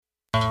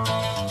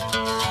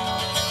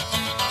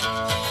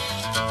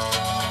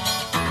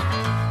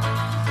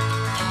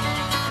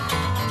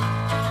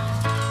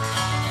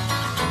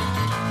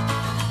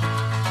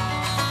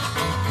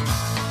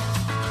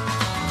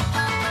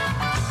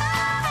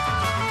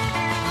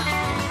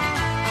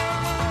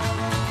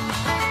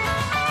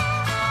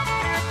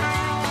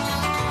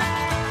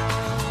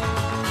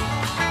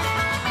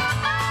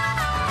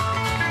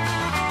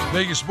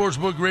Vegas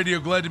Sportsbook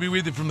Radio, glad to be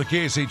with you from the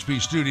KSHP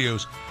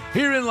studios.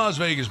 Here in Las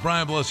Vegas,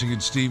 Brian Blessing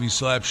and Stevie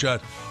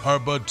Slapshot. Our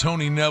bud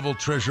Tony Neville,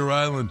 Treasure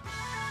Island.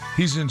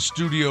 He's in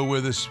studio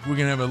with us. We're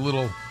going to have a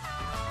little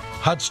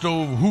hot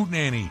stove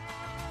hootenanny,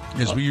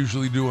 as we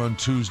usually do on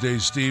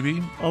Tuesdays,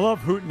 Stevie. I love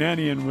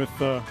hootenannying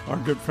with our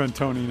good friend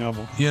Tony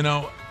Neville. You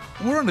know,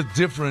 we're on a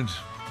different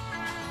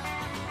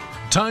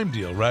time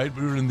deal, right?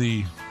 We're in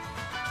the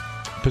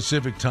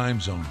Pacific time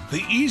zone.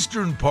 The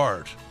eastern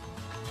part.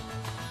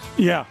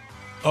 Yeah.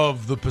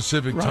 Of the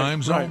Pacific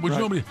time zone, which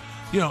nobody,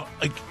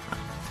 like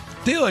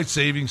daylight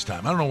savings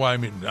time. I don't know why.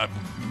 I'm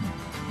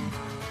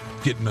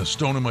getting a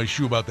stone in my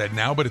shoe about that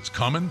now, but it's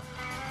coming.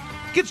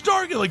 It gets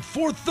dark at like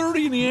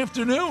 4:30 in the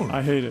afternoon.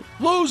 I hate it.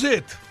 Lose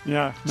it.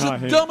 Yeah, it's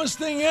the dumbest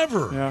thing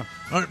ever.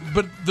 Yeah.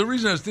 But the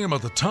reason I was thinking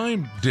about the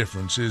time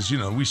difference is,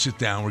 we sit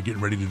down, we're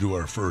getting ready to do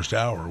our first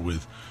hour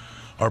with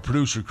our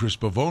producer Chris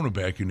Pavona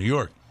back in New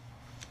York,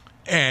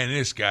 and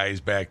this guy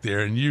is back there,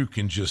 and you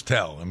can just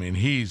tell. I mean,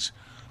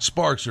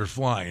 sparks are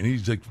flying.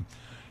 He's like,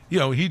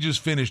 he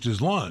just finished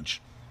his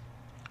lunch.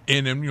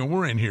 And then,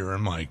 we're in here.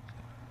 I'm like,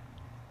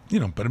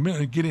 but a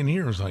minute I get in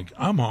here, it's like,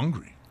 I'm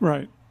hungry.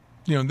 Right.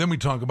 And then we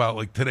talk about,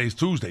 like, today's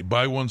Tuesday.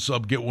 Buy one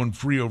sub, get one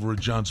free over at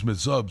John Smith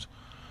Subs.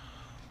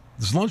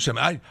 This lunchtime,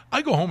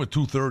 I go home at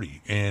 2:30,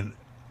 and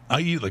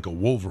I eat like a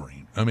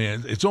Wolverine. I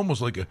mean, it's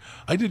almost like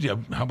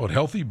how about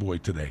Healthy Boy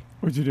today?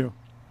 What'd you do?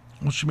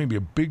 Well, she made me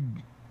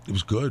it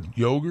was good.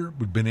 Yogurt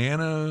with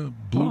banana,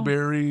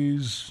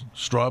 blueberries,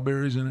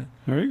 strawberries in it.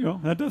 There you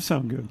go. That does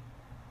sound good.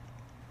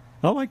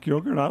 I like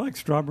yogurt. I like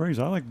strawberries.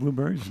 I like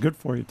blueberries. It's good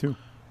for you, too.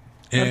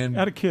 And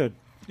had a kid.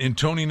 And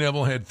Tony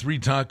Neville had 3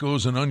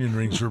 tacos and onion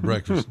rings for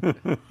breakfast.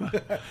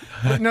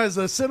 No, it's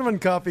a cinnamon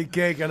coffee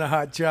cake and a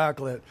hot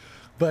chocolate.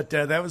 But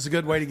that was a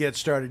good way to get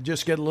started.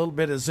 Just get a little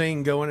bit of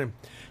zing going, and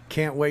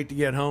can't wait to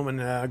get home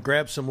and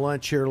grab some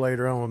lunch here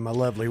later on with my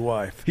lovely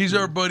wife. He's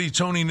our buddy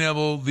Tony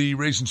Neville, the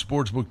Racing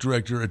Sportsbook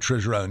Director at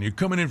Treasure Island. You're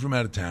coming in from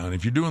out of town.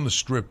 If you're doing the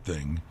strip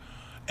thing,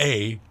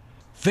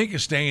 think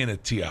of staying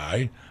at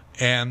TI.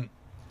 And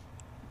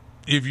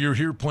if you're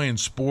here playing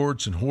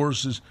sports and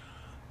horses,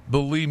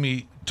 believe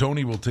me,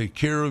 Tony will take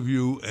care of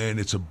you, and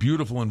it's a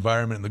beautiful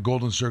environment in the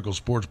Golden Circle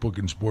Sportsbook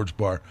and Sports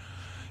Bar.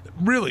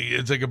 Really,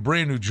 it's like a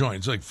brand new joint.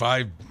 It's like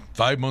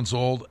five months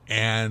old,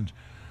 and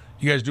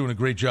you guys doing a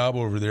great job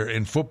over there.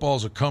 And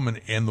footballs are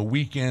coming, and the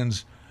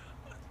weekends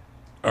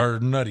are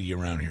nutty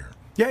around here.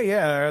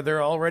 Yeah,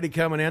 they're already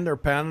coming in. They're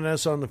pounding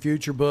us on the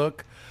future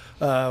book.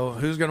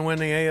 Who's going to win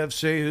the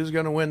AFC? Who's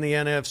going to win the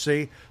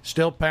NFC?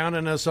 Still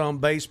pounding us on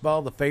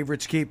baseball. The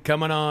favorites keep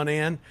coming on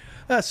in.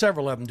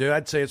 Several of them do.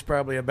 I'd say it's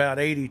probably about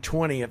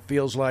 80-20, it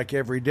feels like,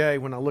 every day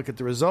when I look at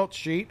the results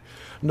sheet,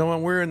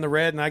 knowing we're in the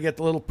red, and I get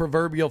the little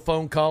proverbial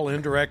phone call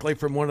indirectly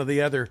from one of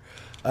the other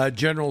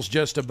generals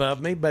just above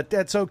me. But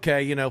that's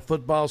okay.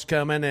 Football's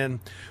coming,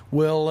 and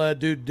we'll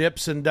do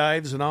dips and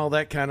dives and all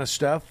that kind of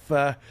stuff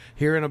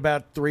here in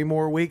about 3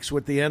 more weeks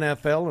with the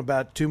NFL and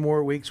about 2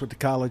 more weeks with the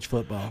college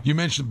football. You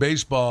mentioned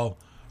baseball.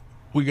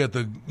 We got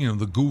the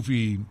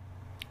goofy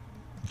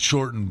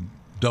shortened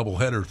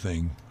doubleheader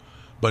thing.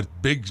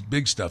 But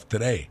big stuff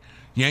today.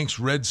 Yanks,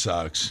 Red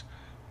Sox,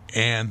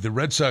 and the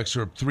Red Sox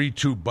are up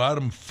 3-2,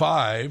 bottom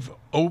 5.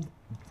 Oh,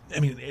 I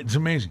mean, it's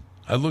amazing.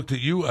 I looked at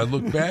you. I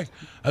looked back.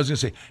 I was going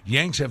to say,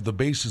 Yanks have the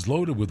bases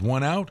loaded with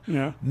 1 out.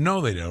 Yeah. No,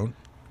 they don't.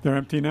 They're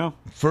empty now?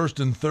 First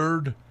and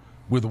third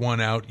with 1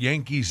 out.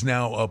 Yankees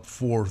now up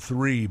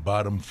 4-3,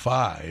 bottom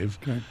 5.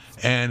 Okay.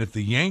 And if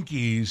the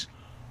Yankees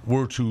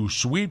were to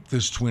sweep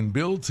this twin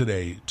bill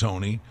today,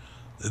 Tony,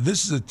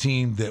 this is a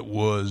team that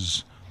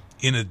was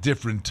in a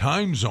different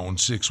time zone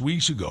 6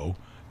 weeks ago.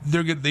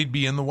 They'd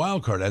be in the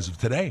wild card as of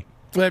today.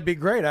 That'd be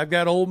great. I've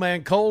got old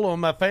man Cole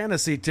on my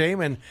fantasy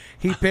team, and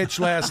he pitched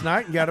last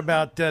night and got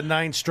about 9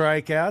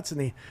 strikeouts,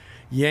 and the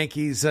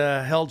Yankees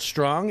held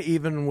strong,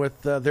 even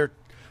with their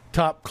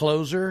top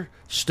closer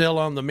still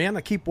on the mend.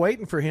 I keep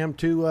waiting for him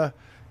to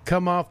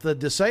come off the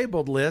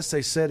disabled list.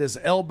 They said his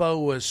elbow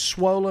was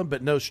swollen,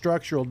 but no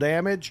structural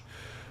damage.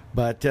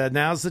 But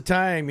now's the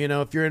time.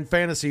 If you're in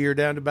fantasy, you're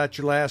down to about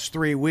your last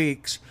 3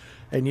 weeks,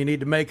 and you need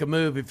to make a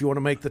move if you want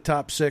to make the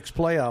top 6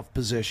 playoff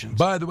positions.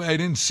 By the way, I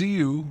didn't see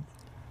you.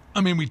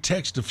 I mean, we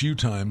texted a few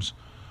times,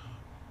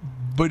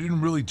 but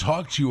didn't really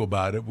talk to you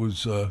about it.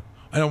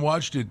 I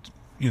watched it,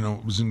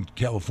 it was in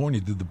California,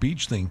 did the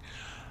beach thing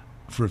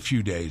for a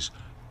few days.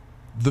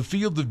 The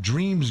Field of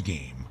Dreams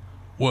game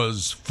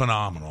was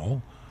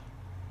phenomenal.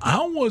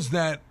 How was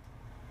that?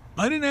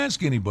 I didn't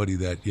ask anybody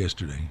that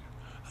yesterday.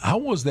 How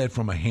was that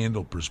from a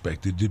handle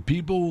perspective? Did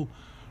people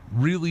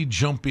really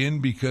jump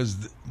in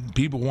because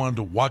people wanted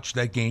to watch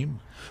that game?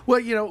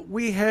 Well,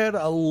 we had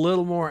a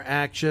little more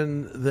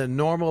action than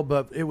normal,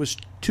 but it was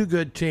 2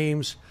 good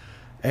teams.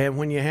 And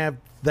when you have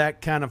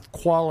that kind of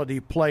quality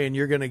play, and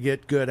you're going to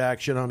get good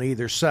action on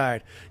either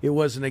side, it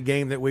wasn't a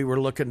game that we were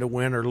looking to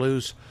win or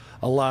lose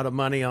a lot of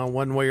money on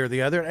one way or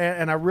the other.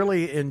 And I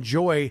really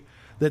enjoy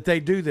that they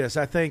do this.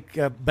 I think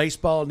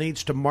baseball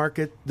needs to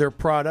market their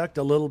product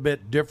a little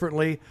bit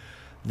differently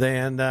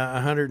than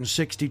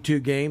 162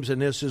 games,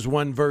 and this is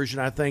one version,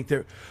 I think,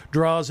 that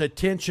draws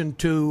attention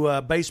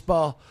to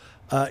baseball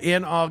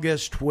in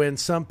August when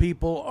some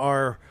people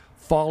are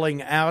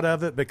falling out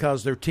of it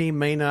because their team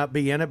may not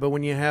be in it. But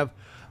when you have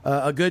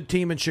a good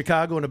team in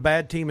Chicago and a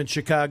bad team in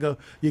Chicago,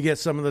 you get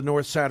some of the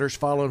North Siders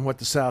following what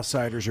the South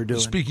Siders are doing.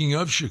 Speaking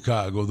of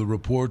Chicago, the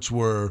reports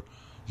were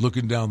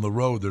looking down the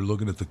road. They're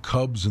looking at the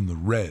Cubs and the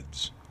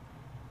Reds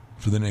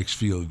for the next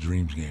Field of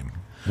Dreams game,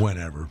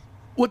 whenever.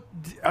 What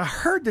I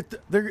heard that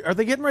are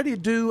they getting ready to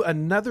do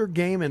another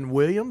game in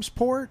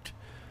Williamsport,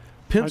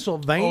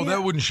 Pennsylvania? Oh,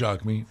 that wouldn't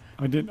shock me.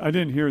 I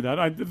didn't hear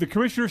that. The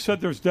commissioner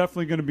said there's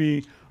definitely going to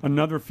be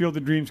another Field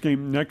of Dreams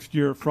game next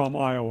year from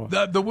Iowa.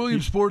 The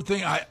Williamsport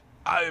thing,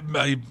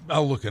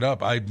 I'll look it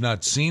up. I've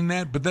not seen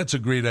that, but that's a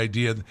great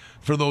idea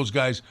for those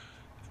guys.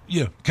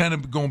 Yeah, kind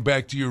of going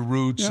back to your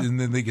roots, and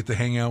then they get to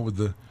hang out with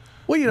the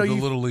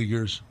little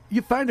leaguers.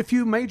 You find a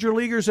few major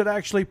leaguers that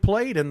actually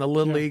played in the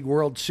Little League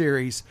World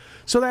Series.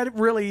 So that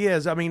really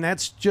is. I mean,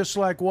 that's just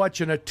like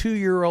watching a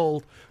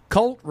 2-year-old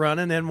colt run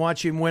and then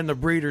watch him win the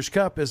Breeders'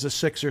 Cup as a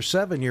 6 or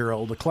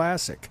 7-year-old, a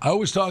classic. I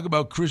always talk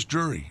about Chris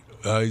Drury.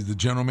 He's the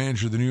general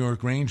manager of the New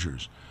York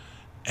Rangers.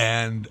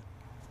 And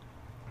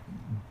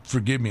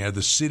forgive me,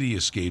 the city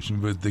escapes me,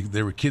 but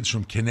they were kids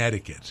from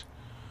Connecticut.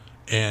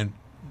 And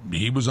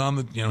he was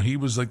he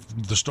was like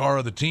the star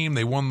of the team.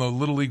 They won the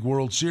Little League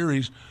World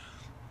Series.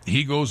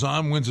 He goes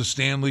on, wins a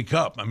Stanley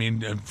Cup. I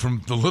mean,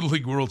 from the Little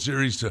League World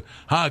Series to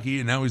hockey,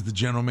 and now he's the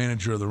general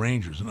manager of the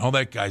Rangers. And all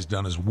that guy's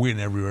done is win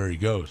everywhere he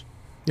goes.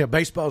 Yeah,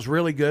 baseball's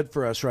really good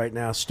for us right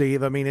now,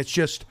 Steve. I mean, it's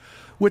just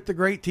with the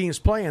great teams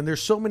playing,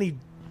 there's so many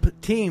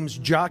teams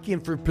jockeying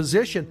for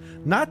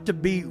position, not to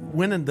be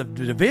winning the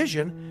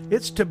division,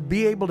 it's to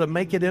be able to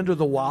make it into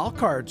the wild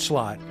card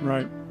slot.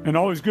 Right. And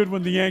always good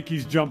when the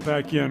Yankees jump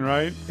back in,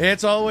 right?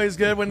 It's always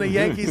good when the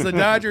Yankees, the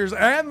Dodgers,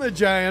 and the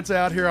Giants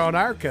out here on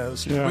our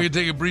coast. Yeah. We're going to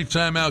take a brief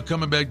time out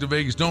coming back to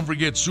Vegas. Don't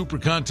forget Super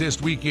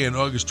Contest Weekend,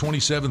 August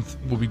 27th.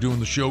 We'll be doing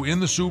the show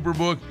in the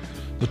Superbook.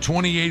 The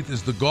 28th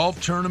is the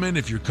golf tournament.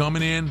 If you're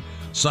coming in,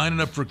 signing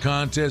up for a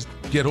contest,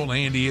 get hold of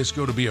Andy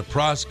Iskoe to be a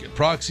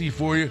proxy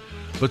for you.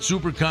 But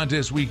Super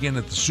Contest Weekend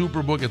at the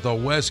Superbook at the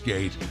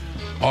Westgate,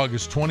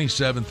 August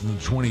 27th and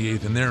the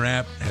 28th, and their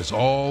app has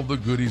all the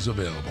goodies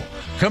available.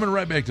 Coming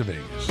right back to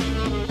Vegas.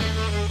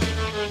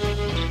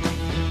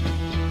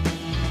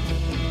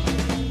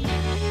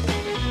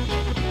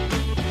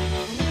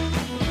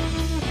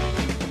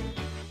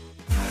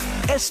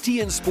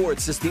 STN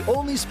Sports is the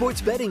only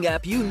sports betting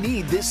app you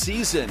need this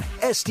season.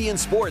 STN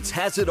Sports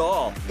has it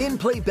all.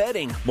 In-play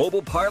betting,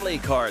 mobile parlay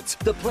cards,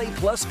 the Play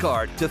Plus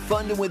card to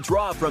fund and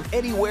withdraw from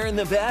anywhere in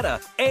Nevada,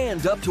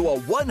 and up to a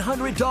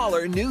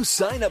 $100 new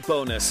sign-up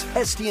bonus.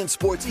 STN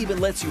Sports even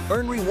lets you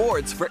earn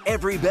rewards for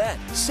every bet.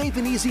 Safe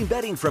and easy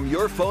betting from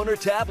your phone or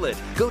tablet.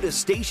 Go to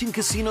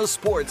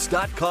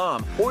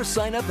StationCasinoSports.com or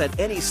sign up at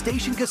any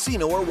Station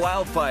Casino or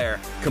Wildfire.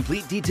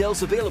 Complete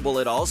details available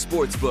at all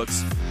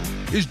sportsbooks.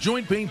 Is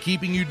joint pain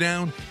keeping you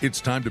down?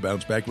 It's time to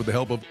bounce back with the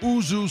help of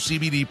Uzu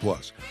CBD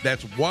Plus.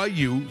 That's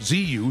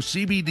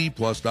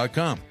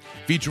YUZUCBDPlus.com.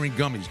 Featuring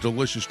gummies,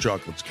 delicious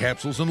chocolates,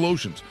 capsules, and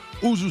lotions,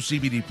 Uzu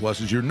CBD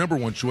Plus is your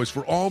 #1 choice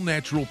for all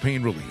natural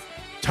pain relief.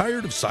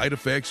 Tired of side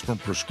effects from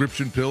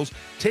prescription pills?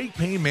 Take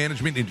pain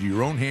management into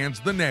your own hands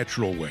the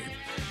natural way.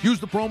 Use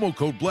the promo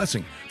code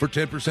BLESSING for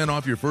 10%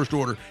 off your first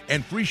order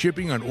and free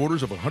shipping on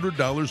orders of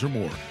 $100 or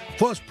more,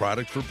 plus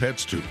products for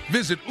pets too.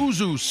 Visit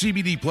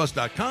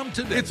UzuCBDPlus.com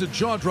today. It's a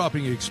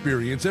jaw-dropping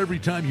experience every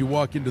time you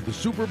walk into the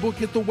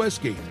Superbook at the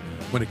Westgate.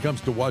 When it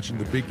comes to watching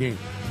the big game,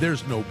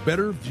 there's no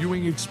better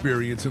viewing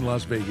experience in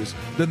Las Vegas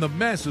than the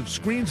massive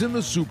screens in the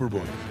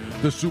Superbook.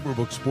 The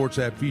Superbook Sports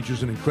app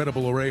features an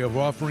incredible array of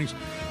offerings,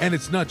 and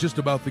it's not just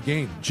about the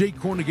game. Jake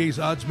Cornegay's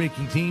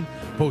odds-making team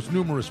posts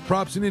numerous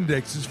props and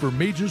indexes for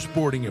major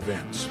sporting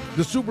events.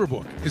 The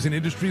Superbook is an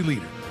industry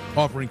leader,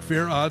 offering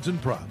fair odds and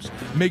props.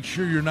 Make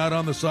sure you're not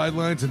on the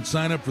sidelines and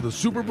sign up for the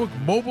Superbook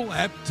mobile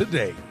app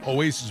today.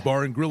 Oasis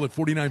Bar and Grill at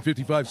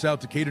 4955 South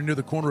Decatur near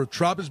the corner of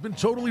Trop has been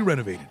totally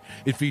renovated.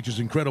 It features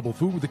incredible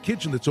food with a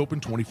kitchen that's open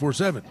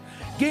 24/7.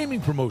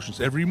 Gaming promotions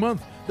every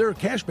month. There are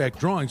cashback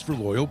drawings for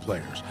loyal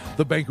players.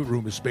 The banquet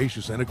room is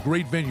spacious and a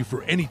great venue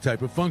for any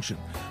type of function.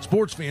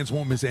 Sports fans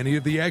won't miss any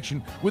of the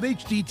action with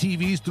HD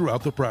TVs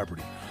throughout the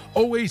property.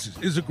 Oasis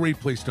is a great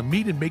place to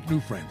meet and make new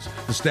friends.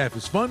 The staff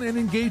is fun and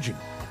engaging.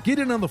 Get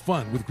in on the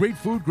fun with great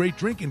food, great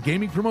drink, and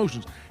gaming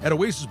promotions at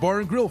Oasis Bar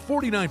and Grill,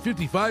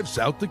 4955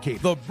 South Decatur.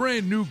 The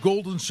brand new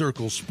Golden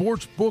Circle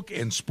Sports Book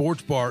and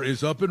Sports Bar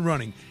is up and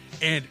running,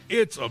 and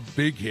it's a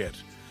big hit.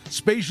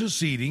 Spacious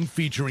seating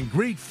featuring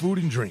great food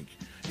and drink.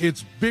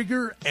 It's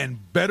bigger and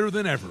better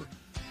than ever.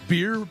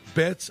 Beer,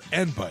 bets,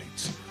 and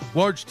bites.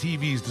 Large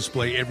TVs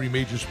display every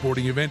major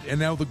sporting event, and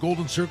now the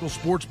Golden Circle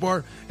Sports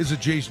Bar is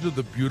adjacent to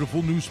the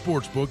beautiful new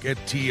Sportsbook at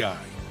TI.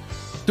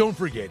 Don't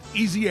forget,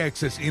 easy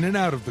access in and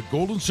out of the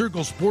Golden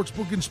Circle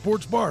Sportsbook and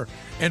Sports Bar,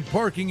 and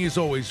parking is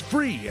always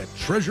free at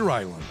Treasure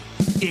Island.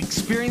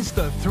 Experience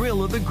the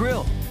thrill of the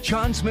grill,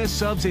 John Smith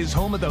Subs is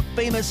home of the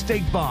famous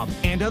Steak Bomb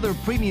and other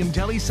premium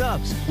deli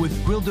subs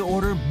with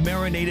grilled-to-order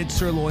marinated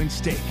sirloin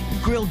steak,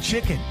 grilled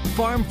chicken,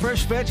 farm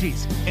fresh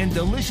veggies, and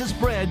delicious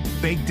bread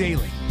baked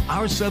daily.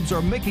 Our subs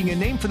are making a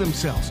name for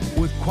themselves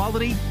with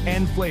quality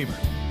and flavor.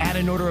 Add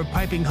an order of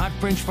piping hot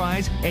French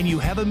fries, and you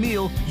have a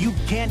meal you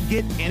can't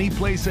get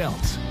anyplace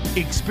else.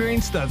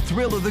 Experience the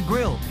thrill of the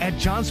grill at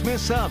John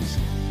Smith Subs.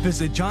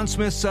 Visit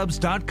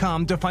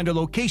johnsmithsubs.com to find a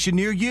location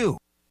near you.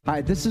 Hi,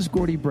 this is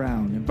Gordy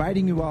Brown,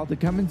 inviting you all to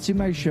come and see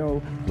my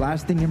show,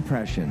 Lasting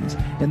Impressions,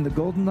 in the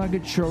Golden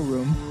Nugget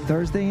Showroom,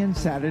 Thursday and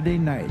Saturday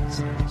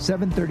nights,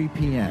 7:30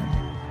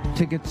 p.m.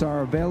 Tickets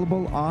are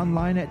available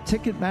online at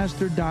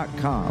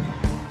Ticketmaster.com.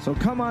 So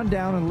come on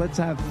down and let's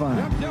have fun.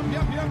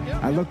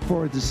 I look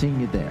forward to seeing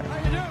you there.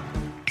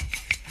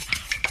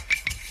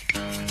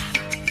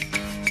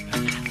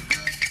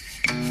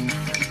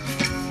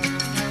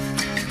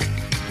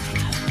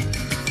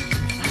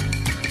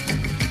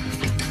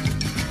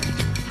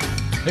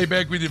 Hey,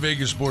 back with you,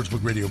 Vegas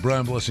Sportsbook Radio.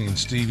 Brian Blessing and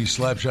Stevie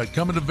Slapshot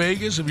coming to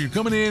Vegas. If you're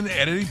coming in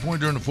at any point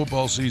during the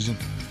football season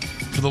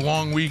for the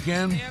long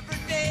weekend,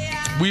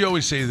 we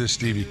always say this,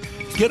 Stevie,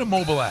 get a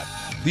mobile app.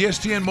 The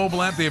STN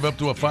mobile app, they have up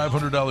to a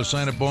 $500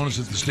 sign-up bonus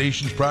at the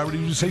station's property.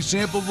 You say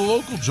sample the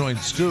local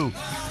joints, too.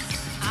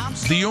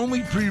 The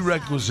only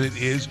prerequisite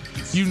is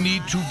you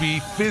need to be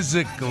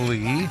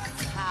physically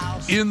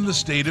in the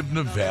state of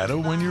Nevada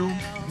when you're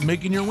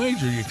making your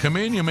wager. You come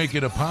in, you make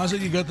a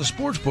deposit, you got the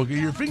sports book at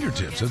your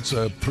fingertips. That's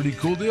a pretty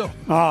cool deal.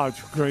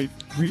 It's great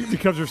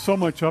because there's so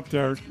much up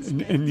there,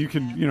 and you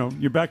can,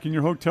 you're back in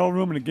your hotel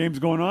room and the game's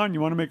going on. You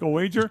want to make a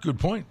wager? Good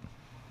point.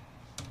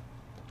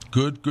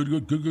 Good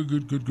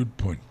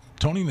point.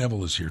 Tony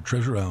Neville is here,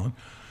 Treasure Island,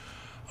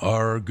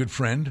 our good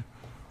friend.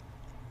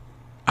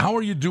 How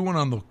are you doing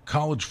on the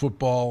college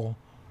football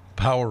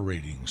power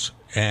ratings?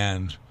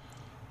 And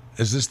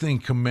as this thing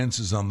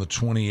commences on the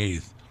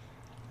 28th,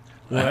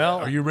 well,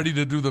 are you ready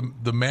to do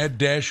the mad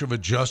dash of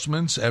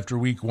adjustments after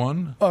week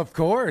one? Of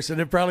course, and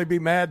it'd probably be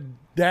mad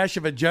dash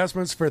of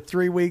adjustments for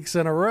 3 weeks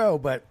in a row.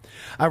 But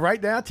right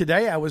now,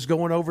 today, I was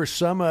going over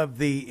some of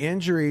the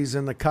injuries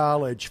in the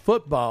college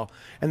football,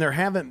 and there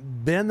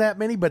haven't been that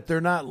many, but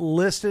they're not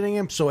listing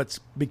them, so it's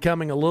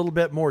becoming a little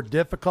bit more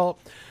difficult.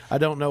 I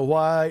don't know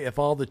why, if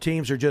all the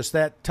teams are just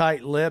that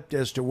tight-lipped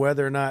as to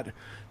whether or not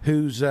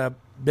who's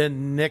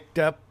been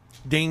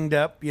dinged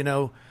up,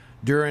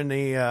 during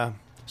the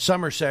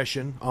summer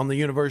session on the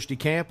university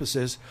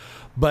campuses.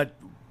 But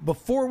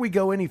before we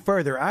go any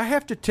further, I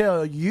have to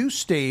tell you,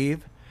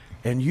 Steve,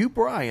 and you,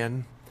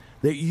 Brian,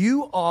 that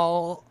you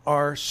all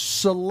are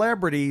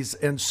celebrities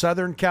in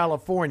Southern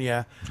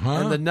California,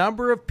 and the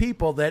number of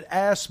people that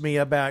ask me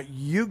about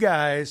you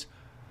guys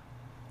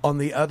on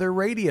the other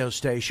radio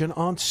station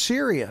on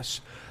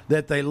Sirius,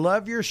 that they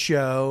love your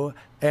show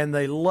and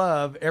they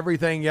love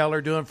everything y'all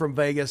are doing from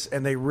Vegas,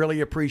 and they really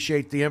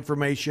appreciate the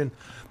information,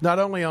 not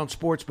only on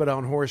sports but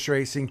on horse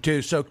racing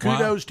too. So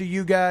kudos to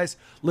you guys.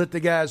 Let the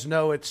guys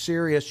know it's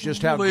serious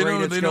just how great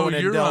it's going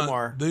in Del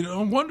Mar.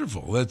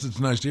 Wonderful. It's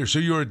nice to hear. So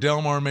you're at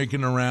Del Mar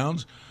making the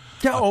rounds?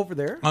 Yeah, over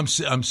there. I'm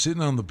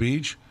sitting on the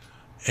beach,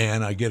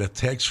 and I get a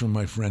text from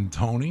my friend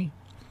Tony,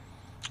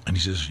 and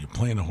he says, "You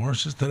playing the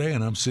horses today?"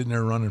 And I'm sitting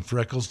there running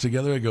Freckles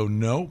together. I go,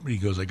 "Nope." He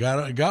goes, I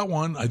got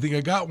one. I think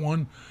I got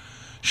one.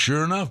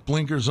 Sure enough,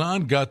 blinkers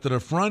on, got to the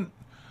front,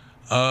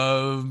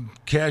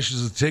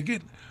 cashes a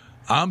ticket.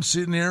 I'm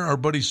sitting there, our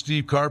buddy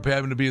Steve Karp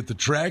happened to be at the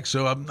track,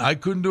 so I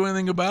couldn't do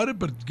anything about it,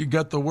 but you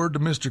got the word to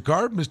Mr.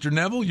 Karp. Mr.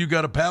 Neville, you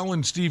got a pal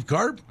in Steve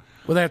Karp.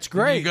 Well, that's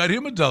great. You got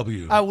him a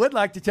W. I would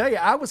like to tell you,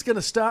 I was going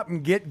to stop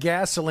and get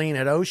gasoline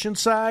at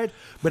Oceanside,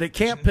 but at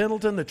Camp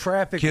Pendleton, the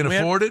traffic Can't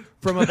afford it?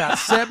 From about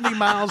 70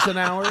 miles an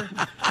hour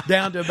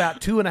down to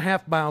about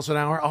 2.5 miles an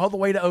hour, all the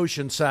way to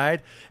Oceanside.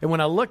 And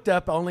when I looked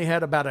up, I only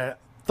had about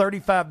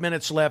 35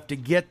 minutes left to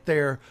get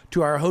there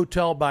to our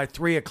hotel by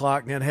 3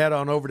 o'clock and then head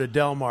on over to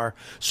Del Mar.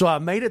 So I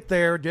made it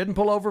there, didn't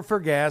pull over for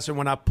gas, and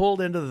when I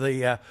pulled into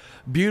the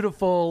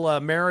beautiful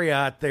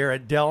Marriott there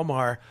at Del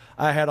Mar,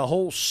 I had a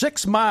whole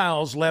 6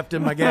 miles left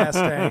in my gas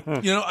tank.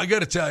 I got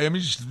to tell you, let me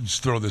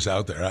just throw this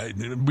out there.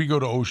 We go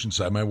to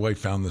Oceanside. My wife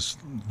found this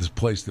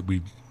place that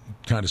we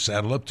kind of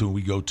saddle up to.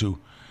 We go to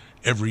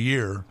every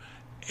year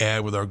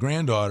with our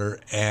granddaughter,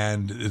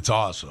 and it's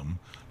awesome.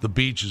 The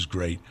beach is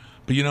great.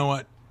 But you know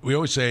what? We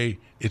always say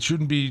it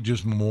shouldn't be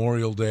just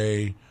Memorial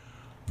Day,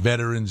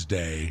 Veterans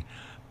Day.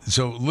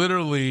 So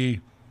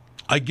literally,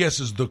 I guess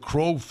as the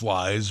crow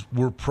flies,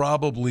 we're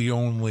probably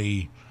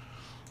only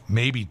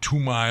maybe 2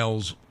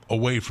 miles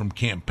away from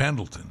Camp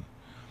Pendleton.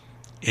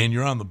 And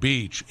you're on the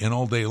beach and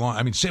all day long.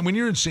 I mean, when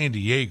you're in San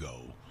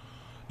Diego,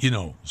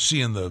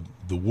 seeing the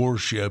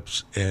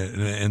warships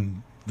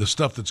and the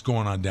stuff that's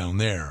going on down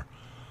there,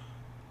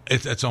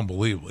 it's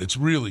unbelievable. It's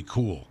really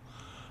cool.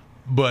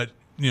 But,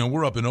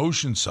 we're up in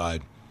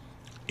Oceanside.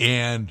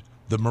 And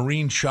the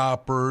Marine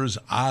Shoppers,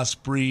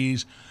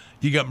 Ospreys,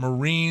 you got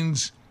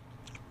Marines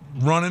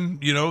running,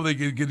 they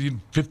get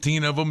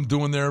 15 of them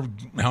doing their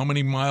how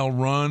many mile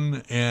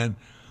run. And,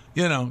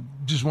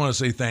 just want to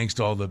say thanks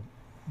to all the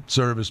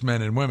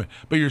servicemen and women.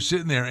 But you're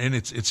sitting there, and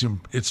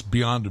it's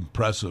beyond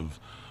impressive.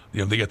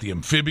 They got the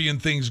amphibian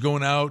things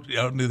going out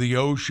into the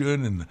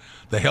ocean, and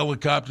the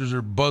helicopters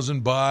are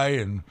buzzing by.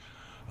 And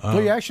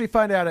well, you actually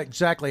find out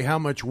exactly how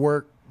much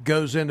work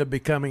goes into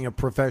becoming a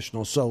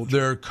professional soldier.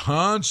 They're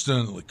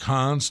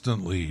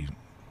constantly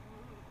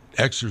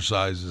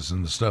exercises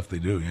and the stuff they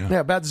do. Yeah,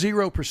 about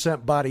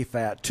 0% body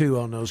fat too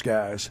on those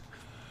guys.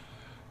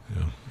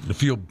 Yeah,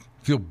 you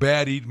feel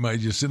bad eating by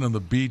just sitting on the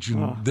beach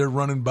and they're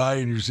running by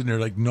and you're sitting there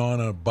like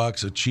gnawing on a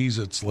box of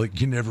Cheez-Its like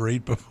you never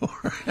ate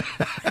before.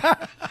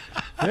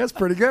 That's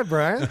pretty good,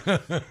 Brian.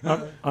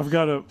 I've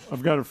got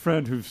a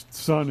friend whose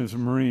son is a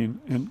Marine,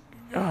 and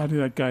God,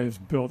 that guy is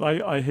built.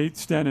 I hate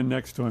standing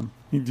next to him.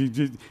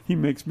 He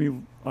makes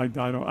me. I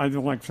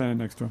don't like standing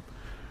next to him.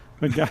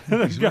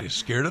 He's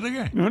scared of the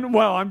guy.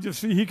 Well,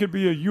 he could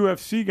be a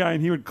UFC guy,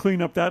 and he would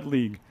clean up that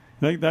league.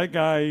 That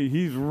guy,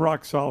 he's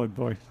rock solid,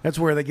 boy. That's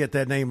where they get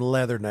that name,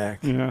 Leatherneck.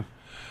 Yeah.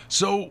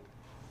 So,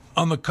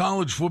 on the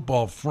college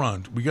football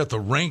front, we got the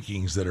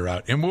rankings that are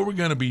out, and what we're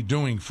going to be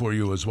doing for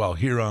you as well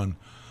here on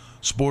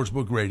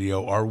Sportsbook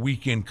Radio, our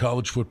weekend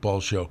college football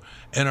show,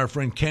 and our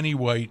friend Kenny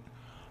White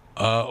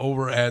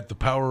over at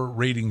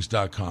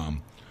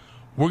thepowerratings.com.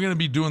 We're going to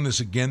be doing this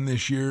again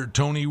this year.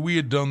 Tony, we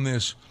had done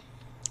this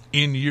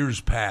in years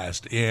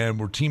past, and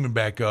we're teaming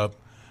back up,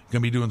 going to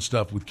be doing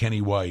stuff with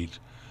Kenny White,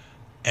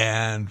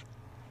 and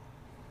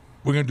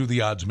we're going to do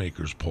the odds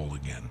makers poll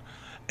again.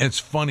 And it's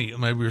funny,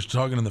 we were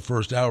talking in the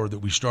first hour that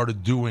we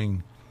started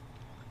doing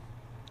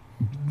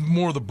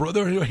more of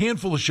there were a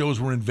handful of shows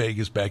were in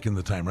Vegas back in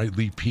the time, right?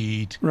 Lee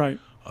Pete, right?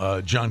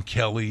 John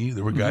Kelly.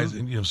 There were guys,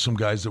 some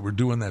guys that were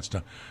doing that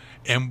stuff.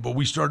 But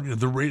we started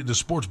the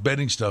sports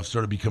betting stuff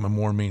started becoming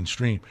more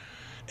mainstream.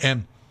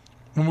 And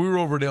when we were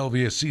over at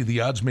LVSC,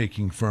 the odds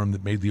making firm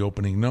that made the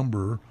opening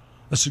number,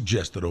 a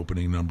suggested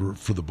opening number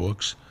for the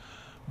books,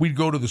 we'd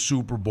go to the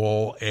Super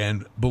Bowl,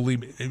 and believe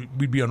me,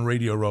 we'd be on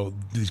Radio Row.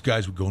 These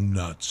guys would go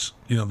nuts.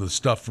 The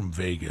stuff from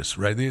Vegas,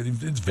 right?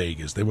 It's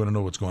Vegas. They want to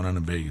know what's going on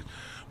in Vegas.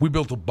 We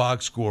built a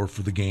box score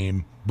for the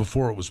game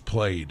before it was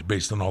played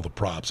based on all the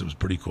props. It was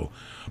pretty cool.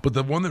 But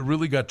the one that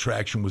really got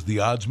traction was the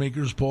odds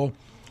makers poll,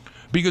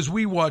 because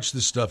we watch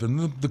this stuff,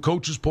 and the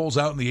coaches polls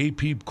out, and the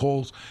AP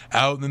polls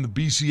out, and then the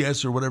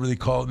BCS or whatever they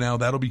call it now,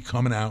 that'll be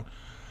coming out.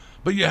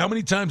 But yeah, how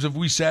many times have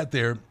we sat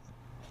there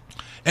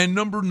and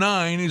number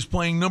 9 is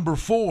playing number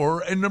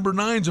 4, and number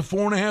 9's a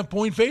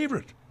 4.5-point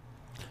favorite?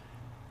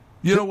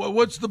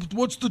 What's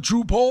the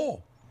true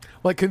poll?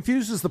 Well, it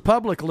confuses the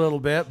public a little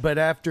bit, but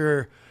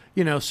after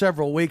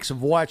several weeks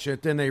of watching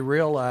it, then they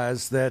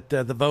realize that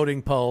the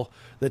voting poll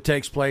that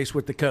takes place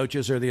with the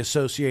coaches or the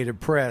Associated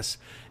Press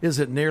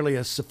isn't nearly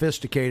as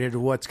sophisticated as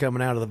what's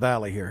coming out of the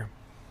Valley here.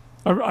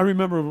 I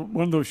remember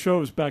one of those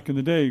shows back in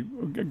the day,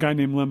 a guy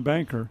named Lem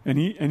Banker, and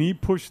he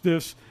pushed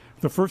this.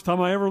 The first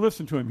time I ever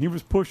listened to him, he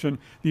was pushing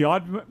the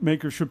odd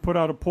makers should put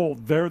out a poll.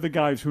 They're the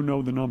guys who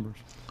know the numbers.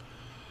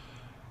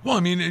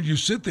 Well, you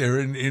sit there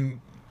and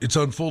it's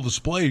on full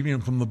display.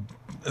 From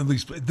at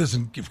least it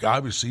doesn't give,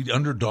 obviously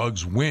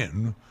underdogs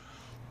win,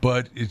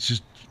 but it's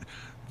just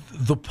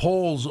the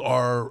polls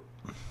are.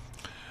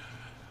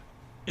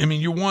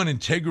 You want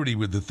integrity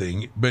with the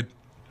thing, but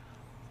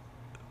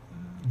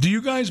do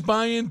you guys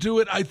buy into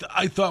it? I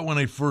thought when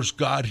I first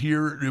got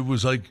here, it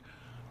was like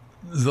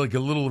a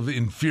little of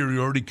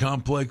inferiority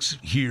complex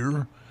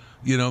here.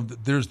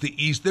 There's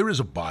the East. There is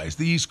a bias,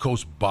 the East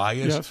Coast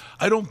bias. Yes.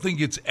 I don't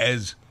think it's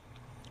as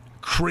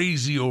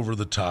crazy over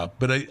the top,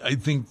 but I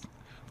think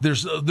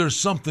there's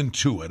something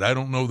to it. I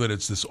don't know that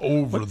it's this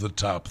over the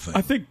top thing.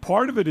 I think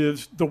part of it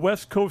is the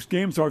West Coast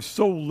games are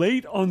so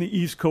late on the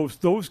East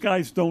Coast. Those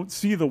guys don't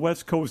see the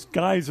West Coast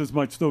guys as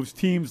much, those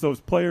teams, those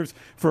players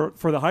for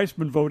the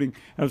Heisman voting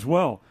as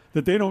well,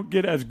 that they don't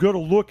get as good a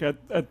look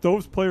at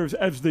those players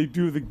as they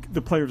do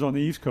the players on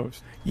the East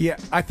Coast. Yeah,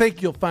 I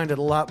think you'll find it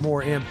a lot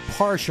more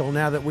impartial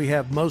now that we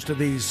have most of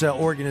these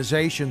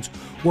organizations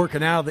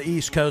working out of the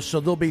East Coast, so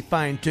they'll be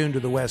fine-tuned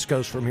to the West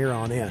Coast from here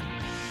on in.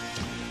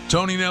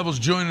 Tony Neville's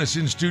joining us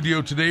in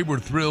studio today. We're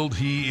thrilled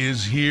he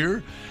is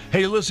here.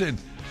 Hey, listen,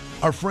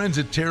 our friends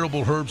at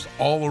Terrible Herbs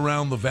all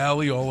around the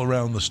valley, all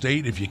around the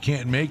state. If you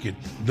can't make it,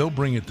 they'll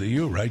bring it to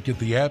you, right? Get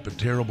the app at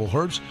Terrible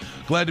Herbs.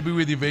 Glad to be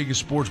with you,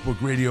 Vegas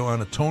Sportsbook Radio,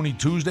 on a Tony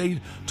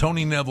Tuesday.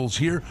 Tony Neville's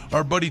here.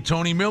 Our buddy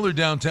Tony Miller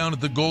downtown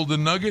at the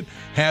Golden Nugget.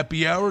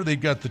 Happy hour. They've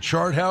got the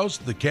Chart House,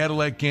 the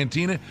Cadillac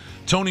Cantina.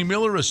 Tony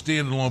Miller, a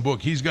standalone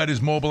book. He's got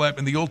his mobile app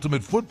and the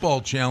Ultimate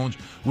Football Challenge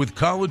with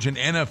college and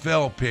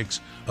NFL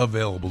picks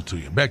available to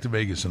you. Back to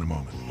Vegas in a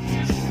moment.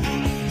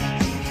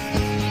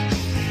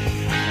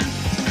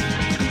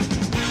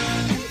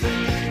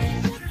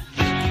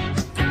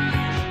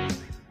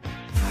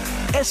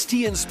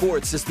 STN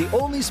Sports is the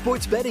only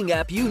sports betting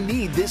app you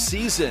need this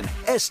season.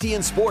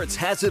 STN Sports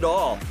has it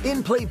all.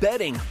 In-play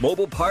betting,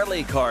 mobile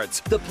parlay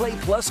cards, the Play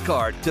Plus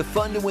card to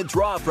fund and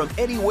withdraw from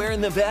anywhere in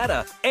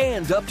Nevada,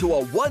 and up to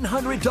a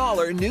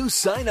 $100 new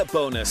sign-up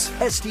bonus.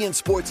 STN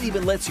Sports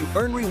even lets you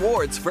earn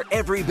rewards for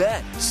every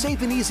bet.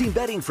 Safe and easy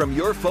betting from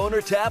your phone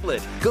or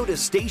tablet. Go to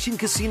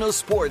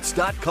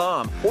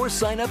stationcasinosports.com or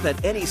sign up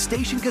at any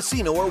Station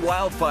Casino or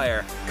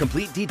Wildfire.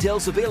 Complete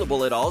details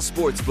available at all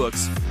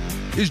sportsbooks.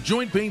 Is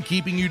joint pain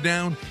keeping you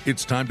down?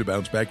 It's time to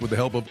bounce back with the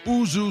help of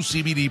Uzu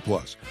CBD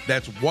Plus.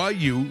 That's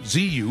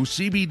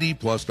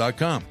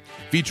YUZUCBDplus.com.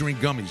 Featuring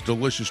gummies,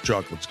 delicious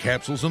chocolates,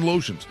 capsules, and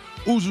lotions,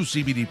 Uzu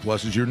CBD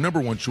Plus is your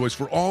 #1 choice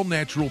for all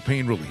natural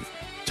pain relief.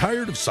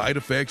 Tired of side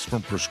effects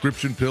from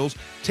prescription pills?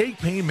 Take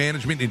pain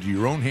management into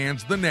your own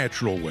hands the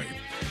natural way.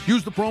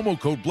 Use the promo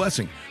code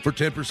BLESSING for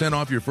 10%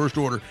 off your first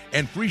order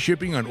and free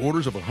shipping on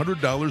orders of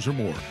 $100 or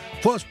more,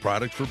 plus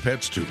products for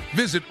pets too.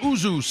 Visit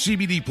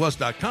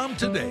UzuCBDplus.com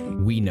today.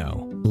 We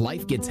know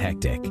life gets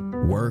hectic.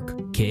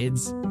 Work,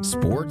 kids,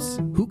 sports.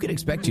 Who could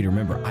expect you to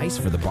remember ice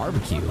for the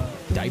barbecue,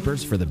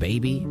 diapers for the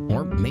baby,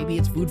 or maybe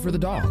it's food for the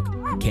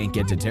dog? Can't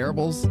get to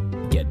Terribles?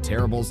 Get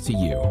Terribles to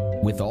you.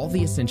 With all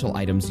the essential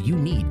items you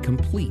need,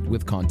 complete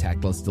with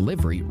contactless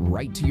delivery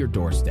right to your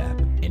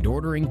doorstep. And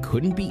ordering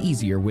couldn't be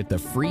easier with the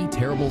free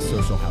Terrible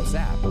Social House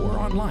app or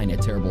online at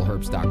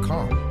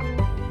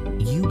TerribleHerbs.com.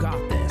 You got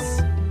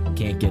this.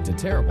 Can't get to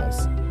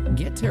Terribles?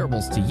 Get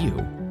Terribles to you.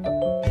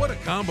 What a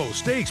combo.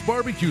 Steaks,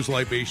 barbecues,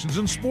 libations,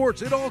 and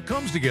sports. It all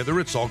comes together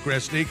at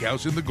Saltgrass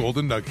Steakhouse in the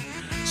Golden Nugget.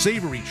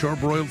 Savory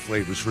charbroiled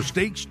flavors for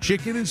steaks,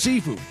 chicken, and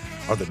seafood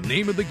are the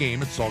name of the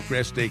game at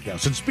Saltgrass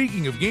Steakhouse. And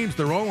speaking of games,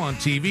 they're all on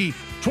TV.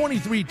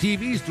 23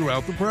 TVs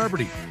throughout the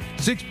property.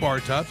 6 bar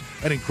tops,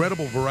 an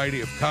incredible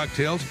variety of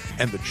cocktails,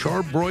 and the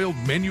charbroiled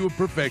menu of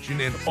perfection,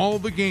 and all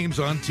the games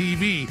on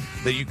TV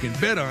that you can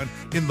bet on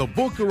in the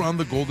book or on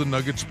the Golden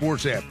Nugget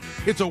Sports app.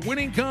 It's a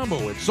winning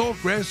combo at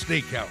Saltgrass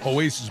Steakhouse.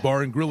 Oasis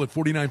Bar and Grill at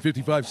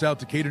 4955 South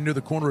Decatur near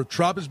the corner of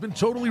Trop has been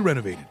totally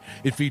renovated.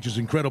 It features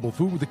incredible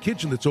food with a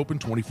kitchen that's open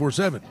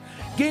 24/7.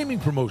 Gaming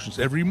promotions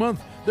every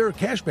month. There are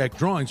cashback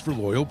drawings for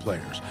loyal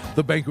players.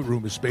 The banquet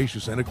room is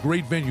spacious and a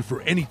great venue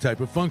for any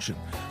type of function.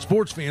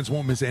 Sports fans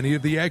won't miss any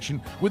of the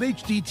action with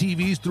HD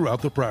TVs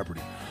throughout the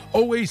property.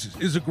 Oasis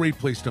is a great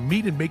place to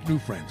meet and make new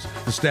friends.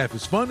 The staff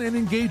is fun and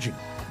engaging.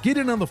 Get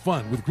in on the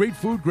fun with great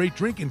food, great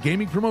drink, and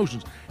gaming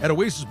promotions at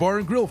Oasis Bar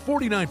and Grill,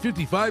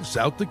 4955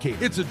 South Decatur.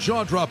 It's a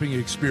jaw-dropping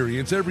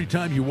experience every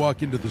time you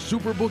walk into the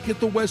Superbook at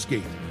the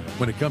Westgate.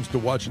 When it comes to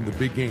watching the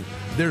big game,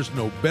 there's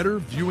no better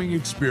viewing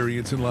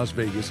experience in Las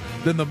Vegas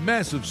than the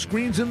massive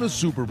screens in the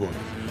Superbook.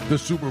 The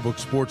Superbook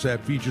Sports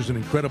app features an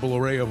incredible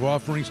array of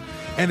offerings,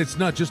 and it's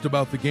not just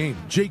about the game.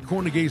 Jake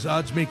Cornegay's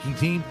odds-making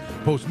team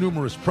posts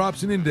numerous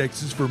props and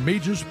indexes for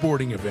major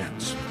sporting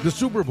events. The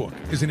Superbook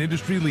is an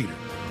industry leader,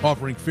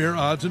 offering fair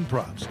odds and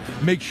props.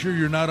 Make sure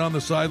you're not on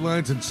the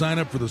sidelines and sign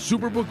up for the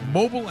Superbook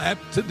mobile app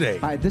today.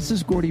 Hi, this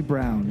is Gordy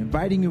Brown,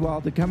 inviting you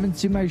all to come and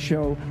see my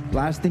show,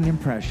 Lasting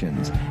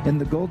Impressions, in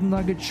the Golden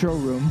Nugget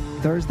Showroom,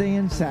 Thursday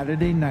and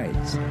Saturday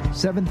nights,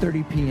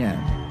 7:30 p.m.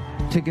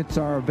 Tickets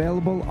are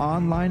available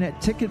online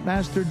at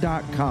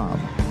Ticketmaster.com.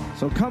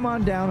 So come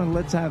on down and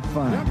let's have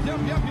fun.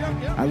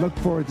 I look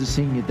forward to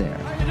seeing you there.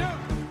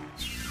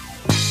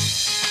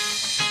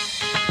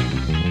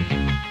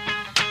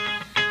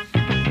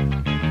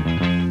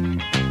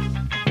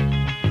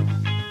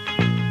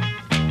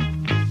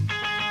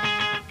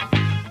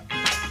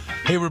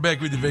 Hey, we're back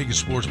with the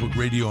Vegas Sportsbook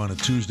Radio on a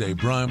Tuesday.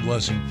 Brian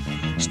Blessing,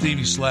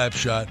 Stevie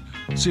Slapshot.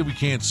 See if we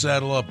can't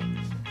saddle up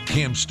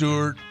Cam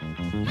Stewart,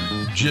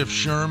 Jeff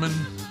Sherman.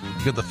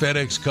 Got the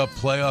FedEx Cup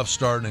playoffs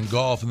starting in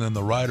golf, and then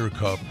the Ryder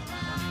Cup.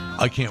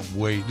 I can't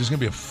wait. This is going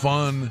to be a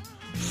fun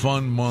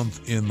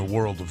month in the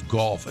world of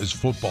golf as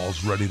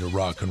football's ready to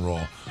rock and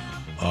roll.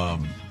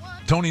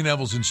 Tony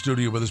Neville's in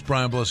studio with us,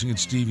 Brian Blessing and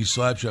Stevie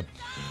Slapshot.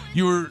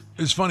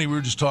 It's funny, we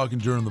were just talking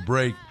during the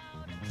break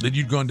that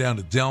you'd gone down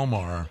to Del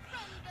Mar.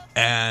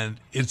 And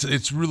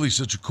it's really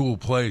such a cool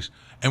place.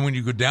 And when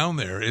you go down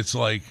there, it's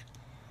like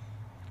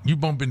you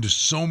bump into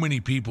so many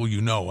people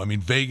you know. I mean,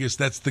 Vegas,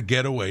 that's the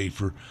getaway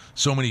for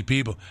so many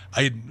people.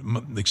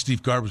 Like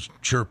Steve Garber was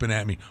chirping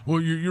at me,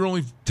 well, you're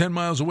only 10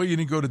 miles away. You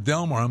didn't go to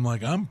Del Mar. I'm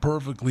like, I'm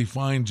perfectly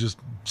fine just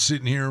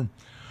sitting here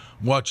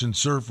watching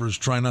surfers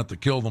try not to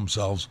kill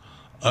themselves.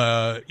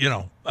 I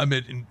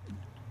mean,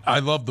 I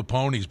love the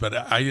ponies, but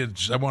I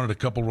wanted a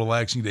couple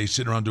relaxing days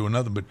sitting around doing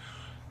nothing. But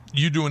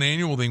you do an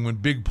annual thing when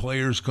big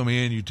players come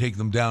in, you take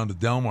them down to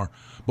Del Mar.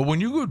 But when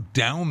you go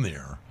down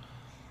there,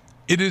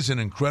 it is an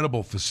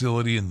incredible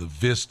facility in the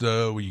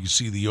vista where you can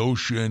see the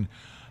ocean,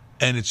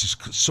 and it's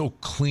just so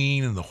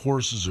clean, and the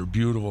horses are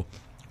beautiful.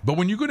 But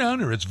when you go down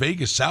there, it's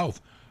Vegas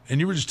South. And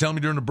you were just telling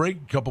me during the break,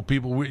 a couple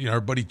people, our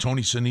buddy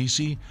Tony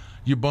Sinisi,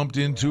 you bumped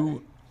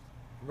into.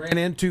 Ran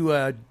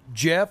into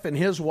Jeff and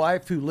his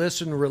wife who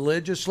listen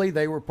religiously.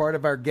 They were part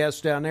of our guests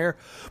down there.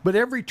 But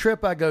every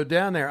trip I go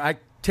down there, I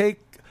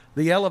take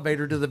the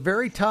elevator to the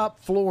very top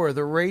floor of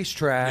the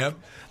racetrack. Yep.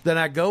 Then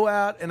I go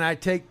out and I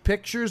take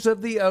pictures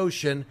of the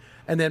ocean,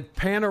 and then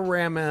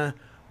panorama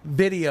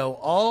video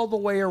all the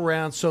way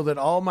around so that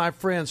all my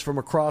friends from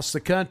across the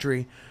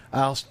country,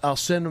 I'll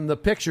send them the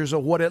pictures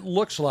of what it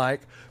looks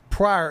like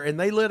prior, and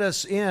they let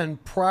us in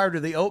prior to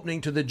the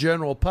opening to the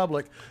general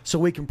public so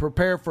we can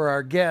prepare for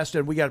our guests.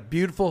 And we got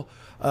beautiful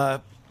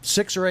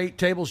 6 or 8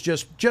 tables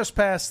just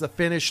past the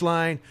finish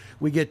line.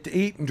 We get to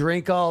eat and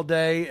drink all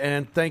day,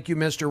 and thank you,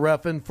 Mr.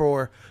 Ruffin,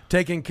 for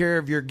taking care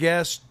of your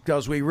guests,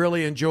 because we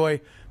really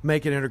enjoy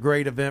making it a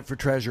great event for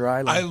Treasure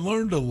Island. I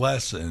learned a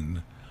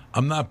lesson.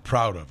 I'm not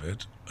proud of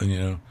it.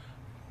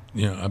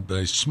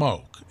 I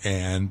smoke,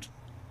 and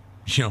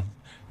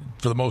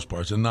for the most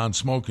part, it's a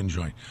non-smoking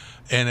joint.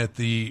 And at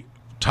the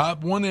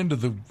top one end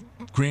of the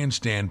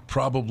grandstand,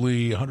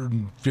 probably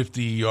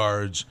 150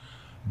 yards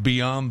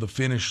beyond the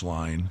finish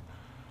line,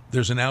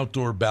 there's an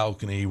outdoor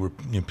balcony where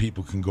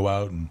people can go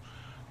out and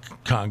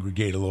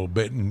congregate a little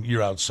bit, and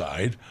you're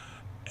outside,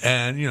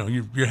 and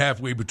you're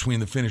halfway between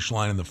the finish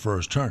line and the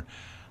first turn.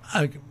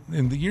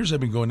 In the years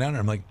I've been going down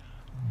there, I'm like,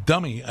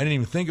 dummy, I didn't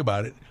even think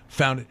about it.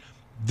 Found it.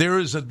 There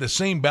is the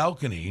same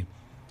balcony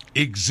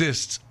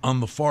exists on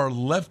the far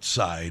left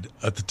side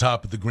at the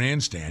top of the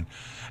grandstand,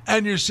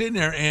 and you're sitting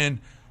there, and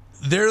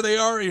there they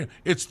are.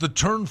 It's the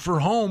turn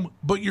for home,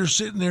 but you're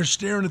sitting there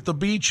staring at the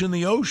beach and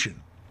the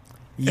ocean.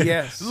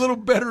 Yes. A little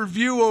better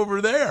view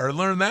over there.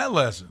 Learn that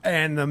lesson.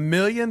 And the $1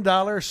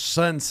 million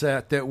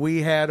sunset that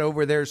we had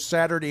over there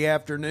Saturday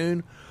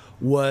afternoon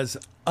was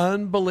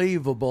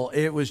unbelievable.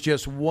 It was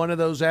just one of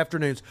those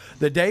afternoons.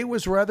 The day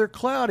was rather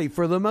cloudy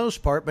for the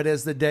most part, but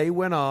as the day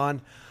went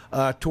on,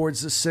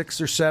 towards the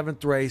 6th or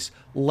 7th race,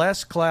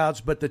 less clouds,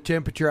 but the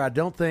temperature, I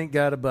don't think,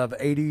 got above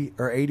 80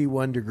 or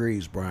 81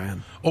 degrees,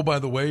 Brian. Oh, by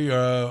the way,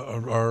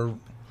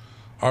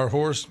 our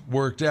horse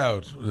worked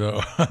out.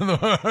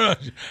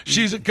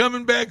 She's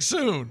coming back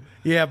soon.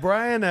 Yeah,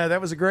 Brian,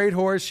 that was a great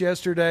horse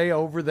yesterday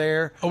over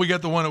there. Oh, we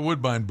got the one at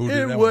Woodbine, Booty.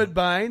 In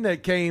Woodbine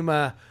that came,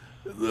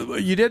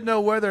 you didn't know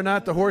whether or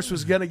not the horse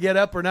was going to get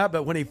up or not,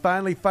 but when he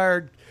finally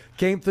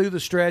came through the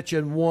stretch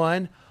and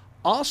won.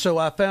 Also,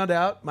 I found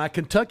out my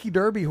Kentucky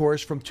Derby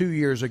horse from 2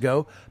 years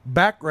ago,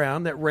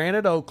 Background, that ran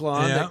at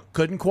Oaklawn, that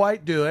couldn't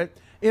quite do it,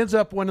 ends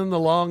up winning the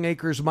Long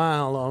Acres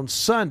Mile on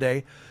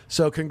Sunday.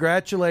 So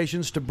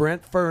congratulations to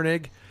Brent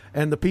Fernig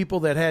and the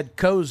people that had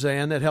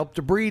Kozan that helped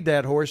to breed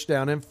that horse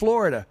down in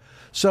Florida.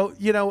 So,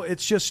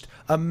 it's just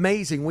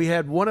amazing. We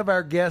had one of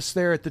our guests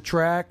there at the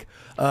track,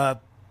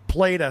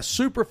 played a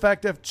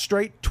superfecta,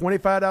 straight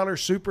 $25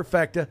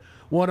 superfecta,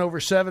 won over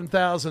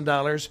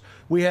 $7,000.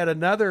 We had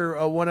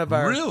another one of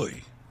our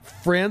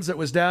friends that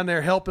was down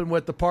there helping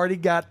with the party,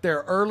 got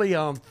there early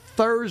on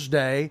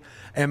Thursday,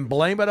 and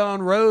Blame It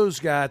on Rose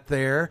got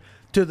there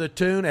to the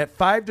tune at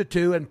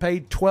 5-2 and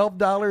paid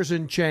 $12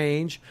 and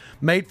change,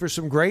 made for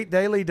some great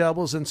daily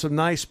doubles and some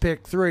nice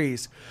pick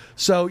threes.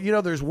 So,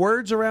 there's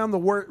words around the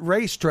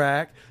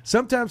racetrack.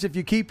 Sometimes if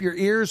you keep your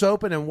ears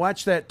open and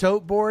watch that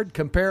tote board,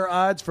 compare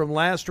odds from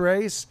last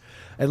race,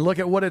 and look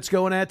at what it's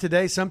going at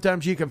today,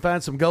 sometimes you can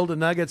find some golden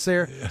nuggets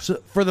there. Yeah. So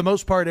for the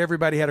most part,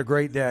 everybody had a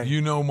great day.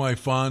 My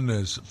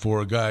fondness for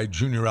a guy,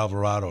 Junior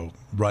Alvarado,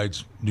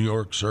 rides New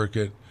York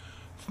Circuit,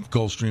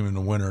 Gulfstream in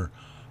the winter,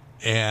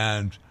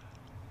 and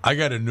I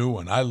got a new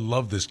one. I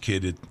love this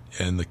kid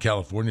in the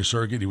California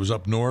Circuit. He was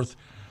up north,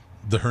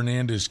 the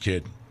Hernandez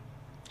kid.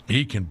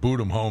 He can boot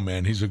him home,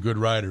 man. He's a good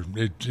rider.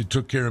 It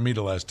took care of me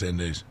the last 10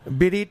 days.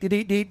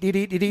 Update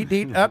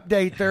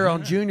there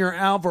on Junior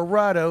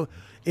Alvarado.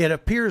 It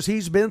appears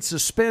he's been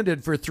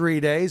suspended for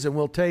 3 days and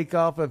will take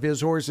off of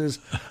his horses.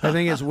 I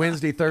think it's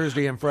Wednesday,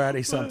 Thursday, and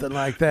Friday, something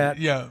like that.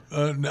 Yeah.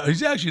 No,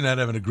 he's actually not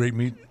having a great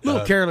meet.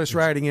 Little careless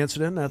riding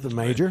incident, nothing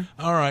major.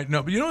 All right.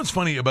 No, but what's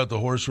funny about the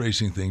horse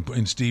racing thing?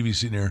 And Stevie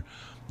sitting there,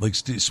 like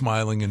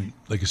smiling and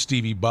like a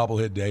Stevie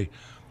bobblehead day,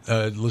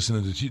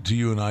 listening to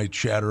you and I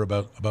chatter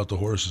about the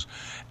horses.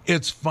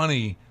 It's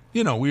funny.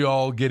 We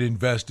all get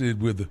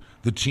invested with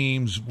the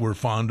teams we're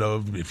fond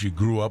of. If you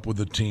grew up with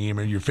a team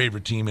or your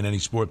favorite team in any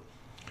sport.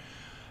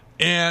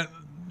 And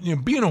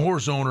being a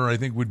horse owner, I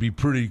think, would be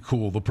pretty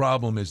cool. The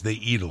problem is they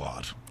eat a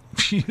lot,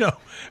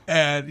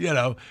 and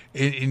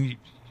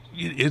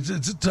it's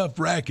a tough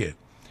racket.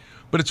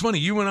 But it's funny,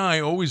 you and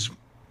I always,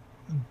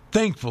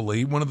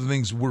 thankfully, one of the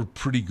things we're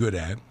pretty good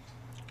at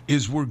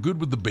is we're good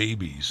with the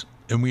babies,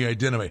 and we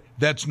identify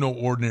that's no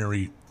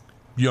ordinary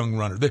young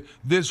runner.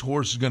 This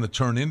horse is going to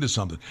turn into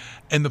something.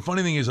 And the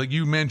funny thing is, like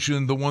you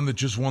mentioned, the one that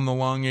just won the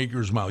Long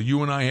Acres Mile.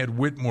 You and I had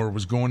Whitmore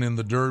was going in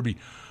the Derby.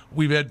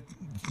 We've had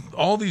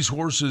all these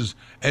horses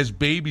as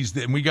babies,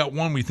 and we got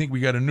one. We think we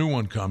got a new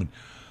one coming.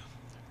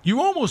 You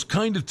almost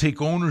kind of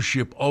take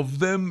ownership of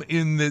them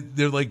in that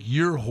they're like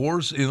your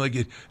horse. And like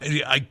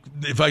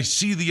if I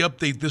see the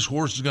update, this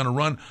horse is going to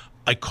run,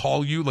 I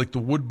call you, like the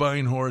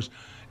Woodbine horse.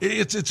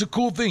 It's a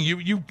cool thing.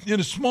 You in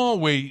a small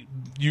way,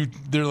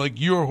 they're like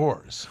your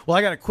horse. Well,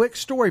 I got a quick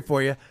story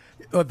for you.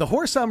 The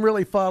horse I'm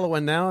really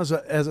following now as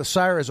a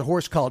sire is a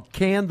horse called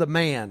Can the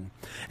Man.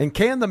 And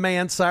Can the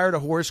Man sired a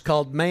horse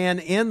called Man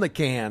in the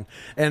Can.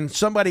 And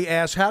somebody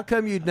asked, how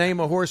come you'd name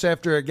a horse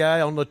after a guy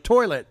on the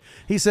toilet?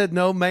 He said,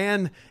 no,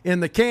 Man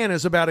in the Can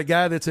is about a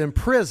guy that's in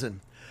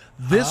prison.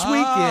 This there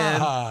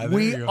weekend,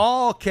 we you go.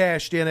 all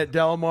cashed in at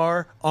Del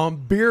Mar on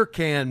Beer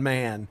Can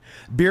Man.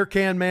 Beer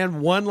Can Man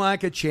won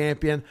like a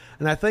champion,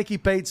 and I think he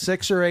paid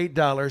 $6 or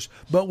 $8,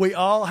 but we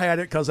all had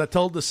it because I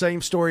told the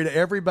same story to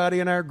everybody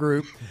in our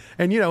group.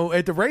 And,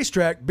 at the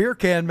racetrack, Beer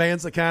Can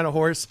Man's the kind of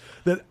horse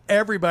that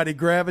everybody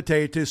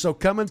gravitated to. So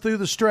coming through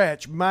the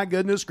stretch, my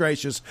goodness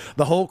gracious,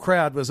 the whole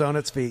crowd was on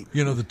its feet.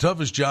 The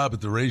toughest job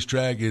at the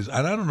racetrack is,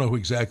 and I don't know who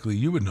exactly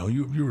you would know.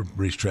 You were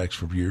racetracks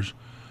for years.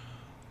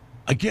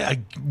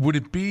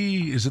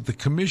 Is it the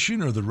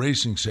commission or the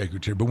racing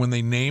secretary? But when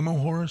they name a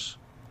horse,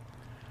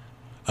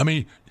 I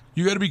mean,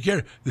 you got to be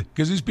careful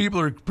because these people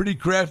are pretty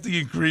crafty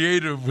and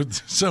creative with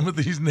some of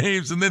these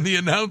names. And then the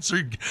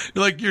announcer,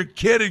 you're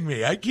kidding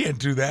me. I can't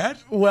do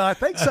that. Well, I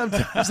think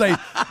sometimes they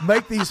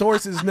make these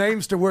horses'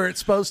 names to where it's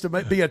supposed to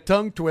be a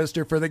tongue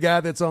twister for the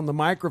guy that's on the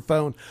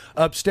microphone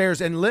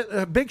upstairs. And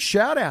a big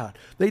shout out.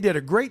 They did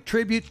a great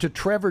tribute to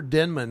Trevor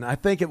Denman. I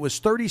think it was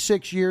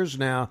 36 years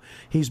now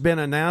he's been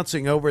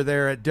announcing over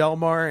there at Del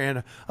Mar,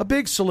 and a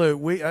big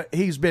salute.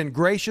 He's been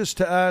gracious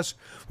to us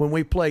when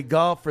we play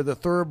golf for the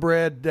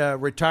Thoroughbred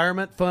Retirement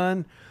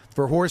Fund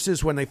for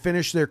horses when they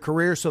finish their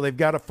career, so they've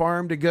got a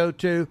farm to go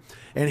to.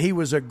 And he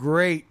was a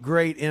great,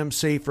 great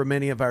MC for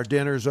many of our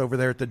dinners over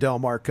there at the Del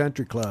Mar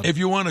Country Club. If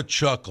you want to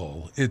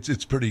chuckle,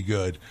 it's pretty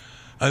good.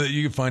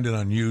 You can find it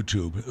on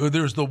YouTube.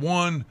 There's the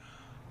one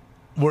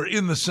where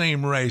in the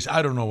same race,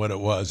 I don't know what it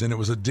was, and it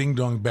was a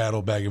ding-dong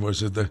battle back and forth.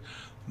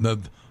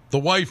 The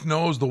wife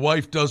knows, the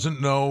wife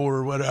doesn't know,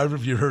 or whatever. I don't know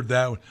if you heard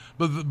that one.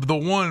 But the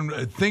one,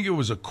 I think it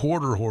was a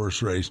quarter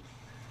horse race.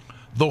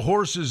 The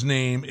horse's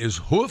name is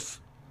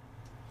Hoof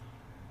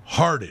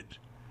Hearted.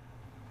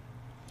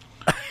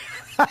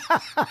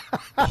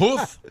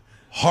 Hoof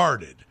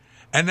Hearted.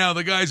 And now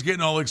the guy's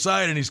getting all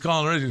excited, and he's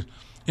calling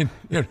her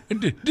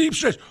in deep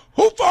stretch.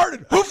 Who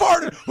farted? Who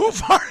farted? Who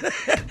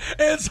farted?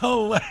 It's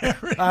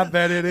hilarious. I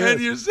bet it is.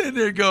 And you're sitting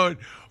there going,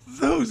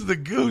 who's the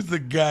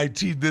guy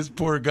teed this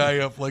poor guy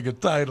up like a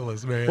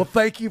Titleist, man? Well,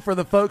 thank you for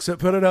the folks that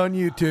put it on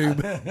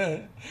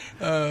YouTube.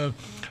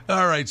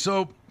 All right,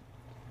 so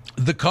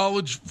the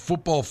college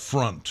football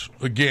front,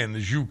 again,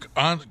 as you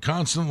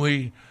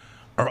constantly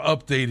are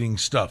updating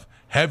stuff,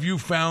 have you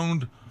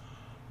found,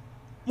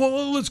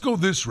 well, let's go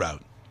this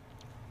route.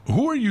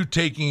 Who are you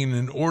taking an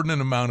inordinate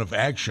amount of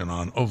action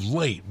on of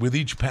late with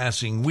each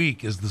passing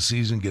week as the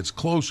season gets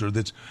closer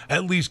that's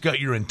at least got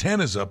your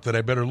antennas up that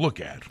I better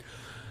look at?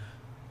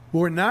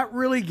 We're not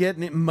really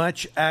getting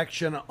much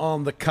action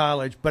on the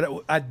college,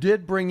 but I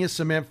did bring you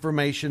some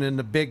information in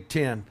the Big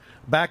Ten.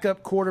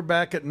 Backup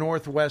quarterback at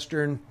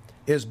Northwestern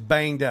is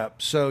banged up,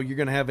 so you're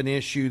going to have an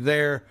issue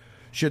there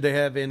should they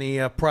have any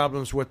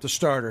problems with the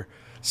starter.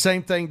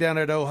 Same thing down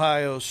at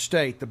Ohio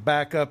State. The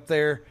backup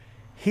there,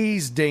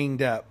 he's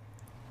dinged up.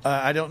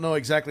 I don't know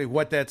exactly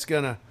what that's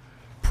going to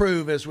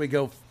prove as we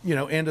go,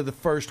 into the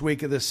first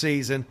week of the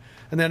season.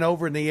 And then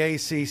over in the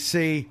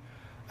ACC,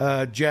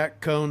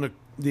 Jack Cohn,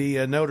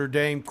 the Notre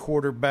Dame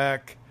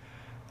quarterback,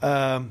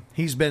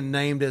 he's been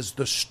named as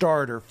the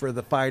starter for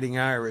the Fighting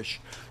Irish.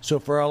 So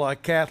for all our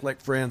Catholic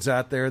friends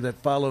out there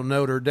that follow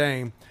Notre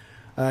Dame,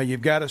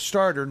 you've got a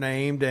starter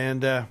named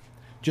and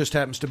just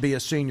happens to be a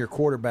senior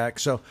quarterback.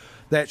 So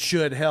that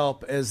should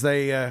help as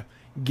they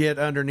get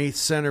underneath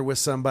center with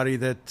somebody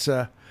that's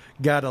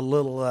got a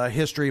little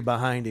history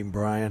behind him,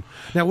 Brian.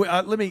 Now,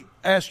 let me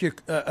ask you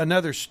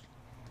another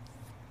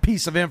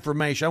piece of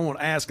information. I won't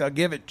ask, I'll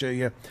give it to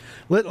you.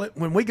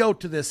 When we go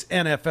to this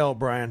NFL,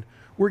 Brian,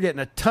 we're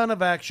getting a ton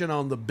of action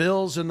on the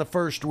Bills in the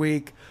first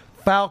week,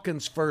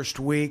 Falcons first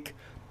week,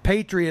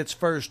 Patriots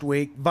first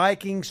week,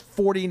 Vikings,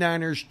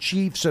 49ers,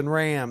 Chiefs, and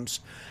Rams.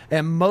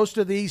 And most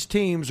of these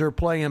teams are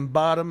playing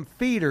bottom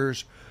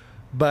feeders,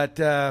 but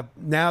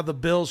now the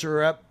Bills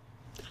are up.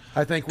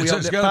 I think we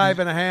opened at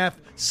 5.5,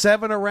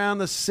 7 around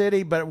the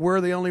city, but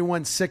we're the only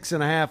one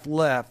 6.5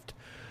 left.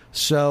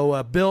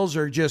 So Bills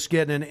are just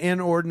getting an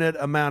inordinate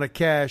amount of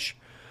cash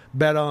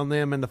bet on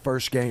them in the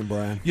first game,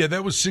 Brian. Yeah,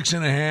 that was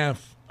 6.5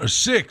 or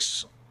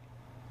 6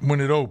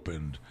 when it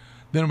opened.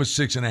 Then it was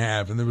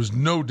 6.5, and there was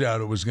no doubt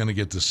it was going to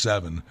get to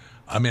 7.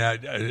 I mean,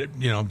 the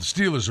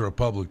Steelers are a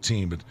public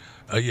team, but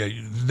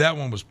that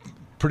one was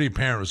pretty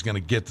apparent it was going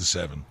to get to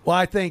 7. Well,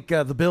 I think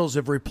the Bills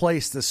have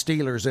replaced the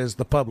Steelers as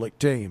the public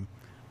team.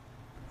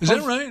 Is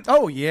that right?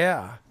 Oh,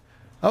 yeah.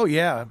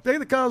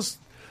 Because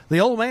the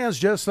old man's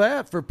just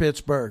that for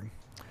Pittsburgh.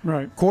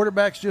 Right.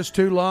 Quarterback's just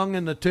too long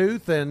in the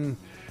tooth, and,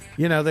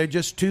 they're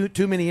just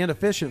too many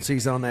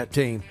inefficiencies on that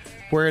team.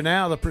 Where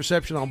now the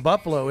perception on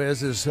Buffalo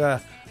is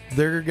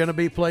they're going to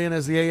be playing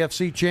as the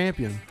AFC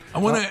champion. I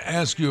want to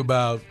ask you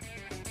about,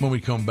 when we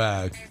come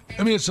back,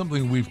 I mean, it's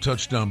something we've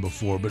touched on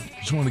before, but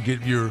just want to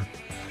get your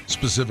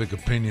specific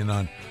opinion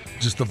on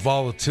just the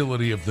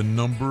volatility of the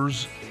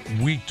numbers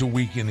week to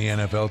week in the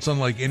NFL. It's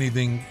unlike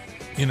anything,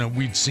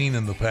 we'd seen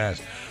in the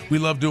past. We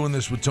love doing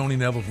this with Tony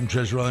Neville from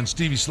Treasure Island.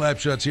 Stevie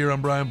Slapshots here.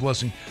 I'm Brian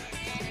Blessing.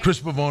 Chris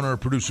Pavona, our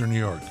producer in New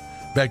York.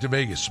 Back to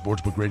Vegas,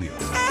 Sportsbook Radio.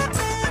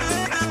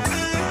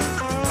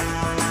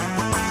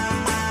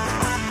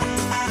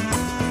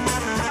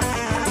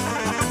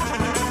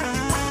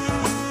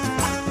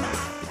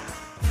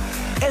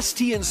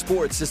 STN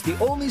Sports is the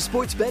only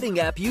sports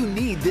betting app you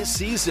need this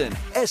season.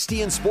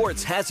 STN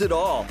Sports has it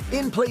all.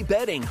 In-play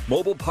betting,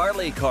 mobile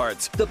parlay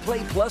cards, the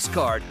Play Plus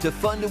card to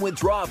fund and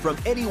withdraw from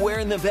anywhere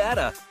in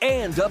Nevada,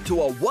 and up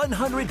to a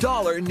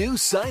 $100 new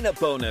sign-up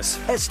bonus.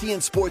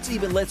 STN Sports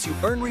even lets you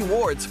earn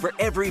rewards for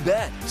every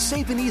bet.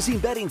 Safe and easy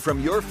betting from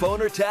your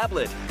phone or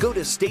tablet. Go to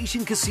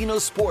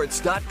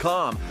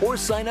stationcasinosports.com or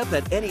sign up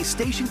at any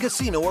Station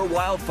Casino or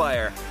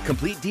Wildfire.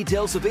 Complete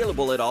details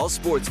available at all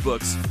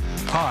sportsbooks.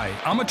 Hi,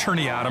 I'm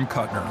attorney Adam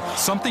Kuttner.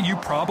 Something you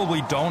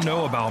probably don't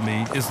know about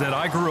me is that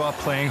I grew up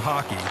playing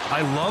hockey.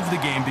 I love the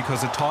game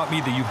because it taught me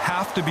that you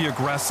have to be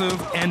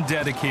aggressive and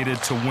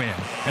dedicated to win.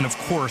 And of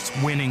course,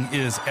 winning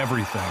is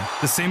everything.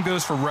 The same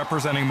goes for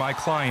representing my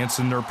clients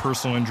in their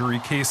personal injury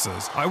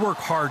cases. I work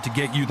hard to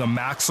get you the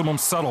maximum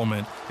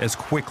settlement as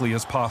quickly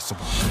as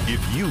possible. If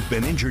you've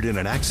been injured in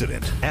an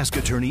accident, ask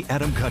attorney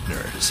Adam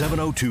Kuttner,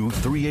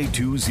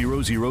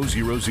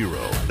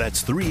 702-382-0000.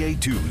 That's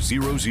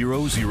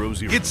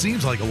 382-0000. It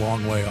seems like a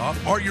long way off.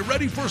 Are you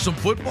ready for some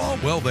football?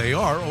 Well, they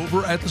are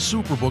over at the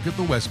Superbook at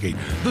the Westgate.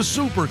 The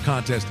Super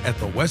Contest at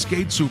the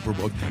Westgate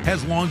Superbook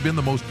has long been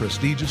the most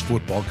prestigious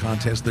football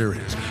contest there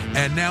is.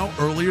 And now,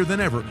 earlier than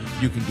ever,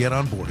 you can get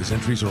on board as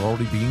entries are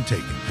already being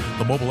taken.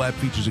 The mobile app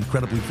features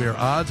incredibly fair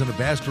odds and a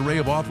vast array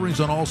of offerings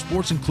on all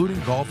sports, including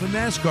golf and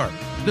NASCAR.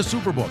 The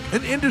Superbook,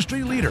 an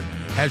industry leader,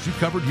 has you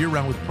covered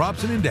year-round with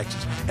props and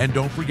indexes. And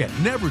don't forget,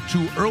 never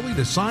too early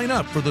to sign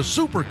up for the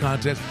Super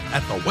Contest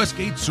at the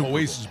Westgate Super.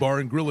 Oasis Bar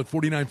and Grill at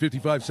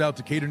 4955 South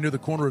Decatur near the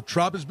corner of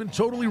Trop has been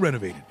totally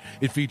renovated.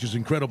 It features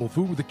incredible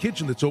food with a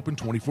kitchen that's open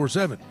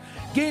 24/7.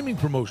 Gaming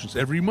promotions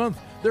every month.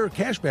 There are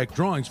cashback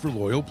drawings for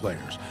loyal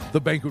players.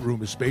 The banquet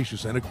room is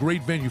spacious and a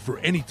great venue for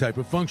any type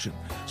of function.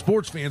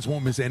 Sports fans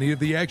won't miss any of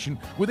the action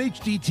with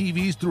HD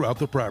TVs throughout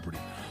the property.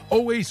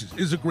 Oasis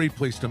is a great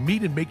place to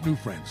meet and make new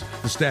friends.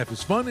 The staff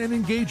is fun and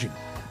engaging.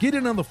 Get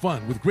in on the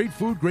fun with great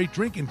food, great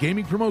drink, and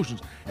gaming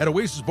promotions at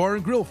Oasis Bar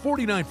and Grill,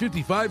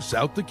 4955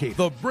 South Decatur.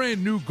 The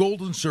brand new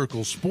Golden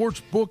Circle Sports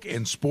Book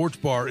and Sports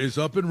Bar is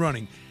up and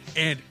running,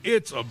 and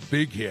it's a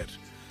big hit.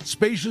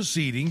 Spacious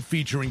seating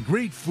featuring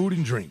great food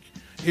and drink.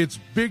 It's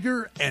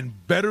bigger and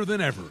better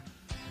than ever.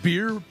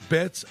 Beer,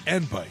 bets,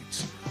 and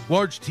bites.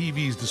 Large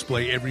TVs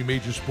display every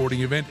major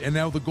sporting event, and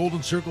now the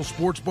Golden Circle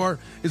Sports Bar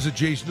is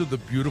adjacent to the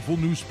beautiful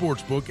new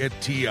sports book at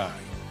TI.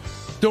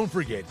 Don't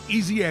forget,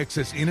 easy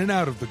access in and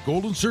out of the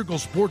Golden Circle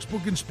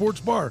Sportsbook and Sports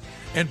Bar,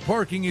 and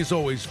parking is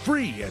always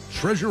free at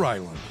Treasure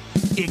Island.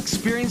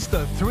 Experience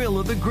the thrill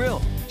of the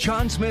grill.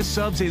 John Smith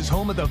Subs is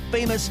home of the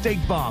famous steak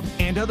bomb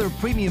and other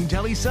premium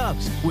deli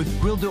subs with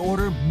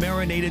grilled-to-order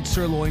marinated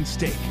sirloin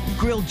steak,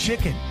 grilled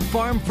chicken,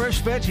 farm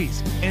fresh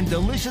veggies, and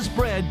delicious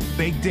bread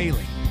baked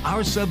daily.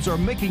 Our subs are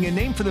making a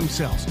name for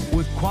themselves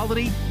with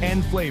quality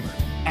and flavor.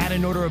 Add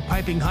an order of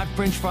piping hot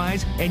French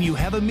fries, and you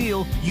have a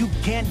meal you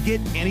can't get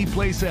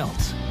anyplace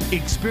else.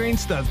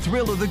 Experience the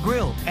thrill of the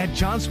grill at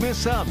John Smith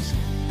Subs.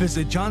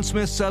 Visit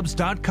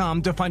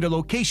johnsmithsubs.com to find a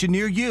location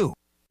near you.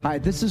 Hi,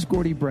 this is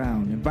Gordy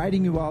Brown,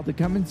 inviting you all to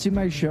come and see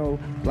my show,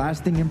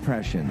 Lasting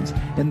Impressions,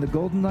 in the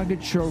Golden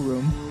Nugget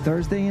Showroom,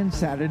 Thursday and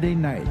Saturday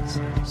nights,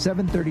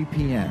 7:30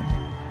 p.m.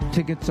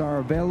 Tickets are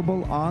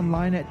available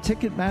online at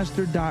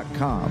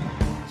Ticketmaster.com.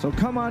 So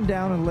come on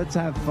down and let's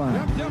have fun.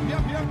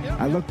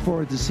 I look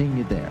forward to seeing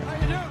you there.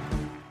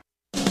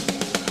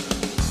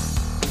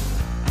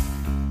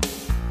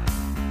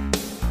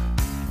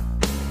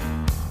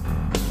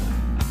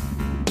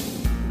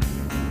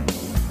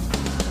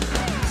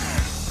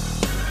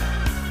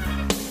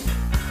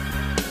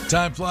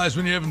 Time flies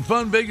when you're having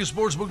fun. Vegas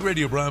Sportsbook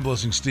Radio. Brian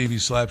Blessing, Stevie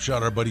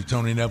Slapshot, our buddy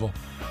Tony Neville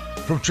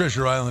from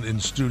Treasure Island in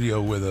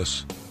studio with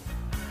us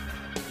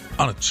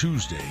on a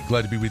Tuesday.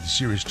 Glad to be with you,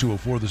 Series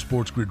 204, the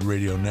Sports Grid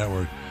Radio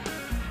Network.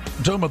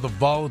 I'm talking about the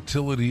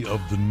volatility of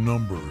the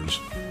numbers.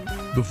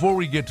 Before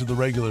we get to the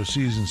regular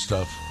season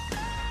stuff,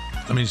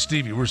 I mean,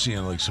 Stevie, we're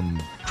seeing like some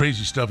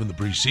crazy stuff in the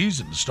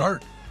preseason to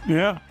start.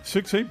 Yeah,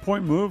 6-8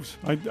 point moves.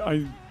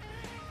 And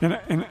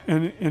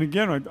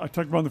again, I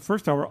talked about in the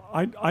first hour.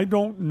 I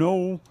don't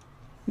know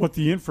what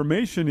the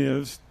information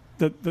is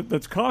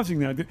that's causing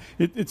that.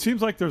 It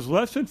seems like there's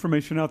less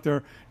information out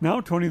there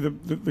now, Tony.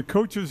 The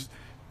coaches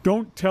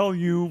don't tell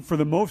you, for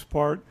the most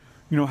part,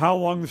 how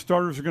long the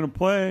starters are going to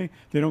play.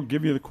 They don't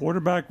give you the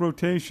quarterback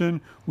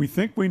rotation. We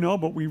think we know,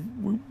 but we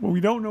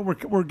don't know.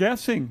 We're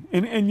guessing,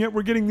 and yet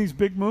we're getting these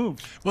big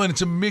moves. Well, and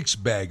it's a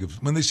mixed bag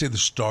of when they say the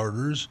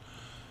starters.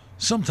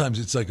 Sometimes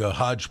it's like a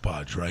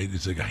hodgepodge, right?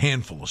 It's like a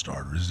handful of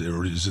starters,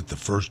 or is it the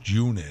first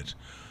unit?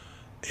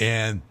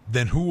 And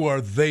then who are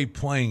they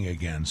playing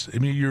against? I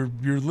mean,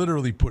 you're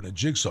literally putting a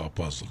jigsaw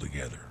puzzle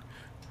together.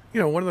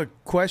 One of the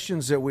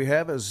questions that we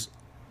have as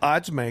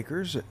odds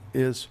makers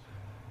is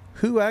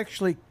who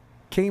actually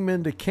came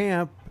into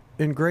camp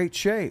in great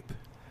shape?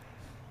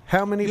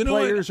 How many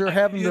players are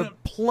having to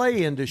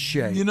play into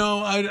shape?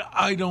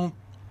 I don't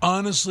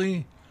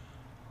honestly.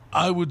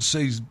 I would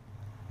say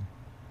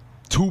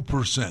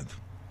 2%.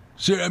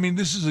 So, I mean,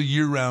 this is a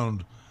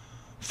year-round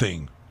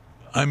thing.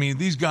 I mean,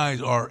 these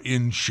guys are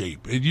in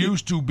shape. It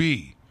used to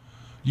be,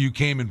 you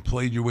came and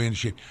played your way into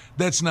shape.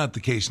 That's not the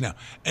case now.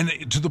 And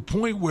to the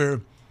point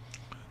where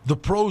the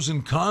pros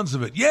and cons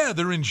of it, yeah,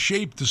 they're in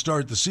shape to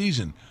start the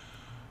season.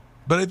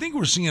 But I think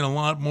we're seeing a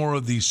lot more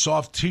of these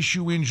soft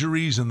tissue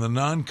injuries and the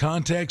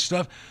non-contact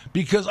stuff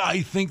because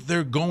I think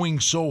they're going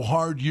so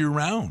hard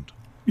year-round.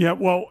 Yeah,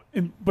 well,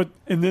 and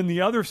then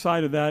the other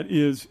side of that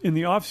is in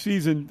the off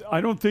season,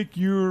 I don't think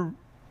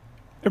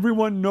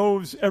everyone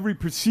knows every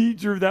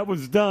procedure that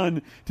was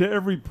done to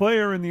every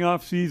player in the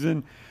off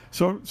season.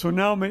 So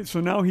now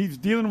he's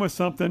dealing with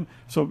something.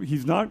 So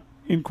he's not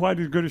in quite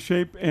as good a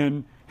shape.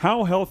 And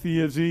how healthy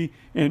is he?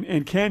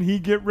 And can he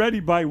get ready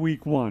by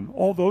week 1?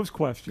 All those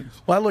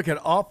questions. Well, I look at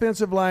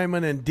offensive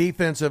linemen and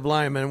defensive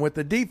linemen. With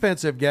the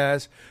defensive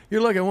guys,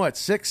 you're looking what,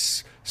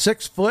 6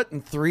 foot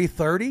and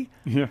 330?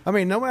 Yeah. I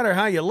mean, no matter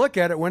how you look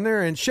at it, when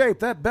they're in shape,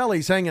 that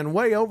belly's hanging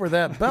way over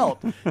that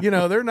belt.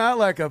 They're not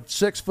like a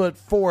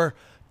 6'4",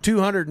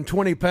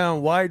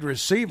 220-pound wide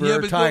receiver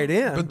or tight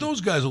end. But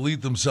those guys will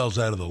eat themselves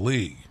out of the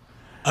league.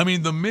 I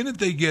mean, the minute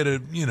they get a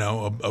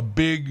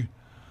big,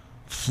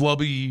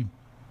 flubby,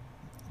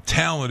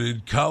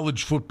 talented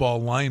college football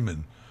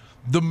lineman,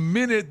 the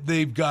minute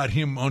they've got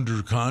him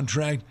under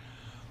contract,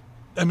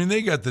 I mean,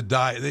 they got the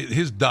diet.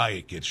 His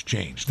diet gets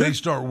changed. They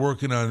start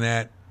working on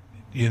that.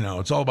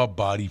 It's all about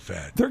body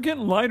fat. They're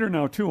getting lighter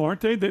now too,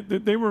 aren't they?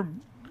 They were.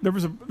 There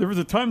was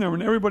a time there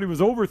when everybody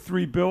was over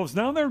 3 bills.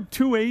 Now they're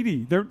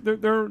 280.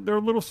 They're a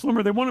little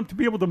slimmer. They want them to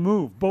be able to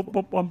move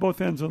on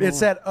both ends of the line. It's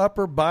that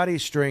upper body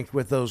strength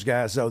with those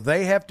guys, though.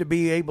 They have to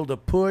be able to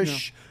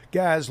push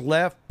guys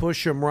left,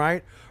 push them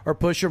right, or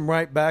push them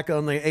right back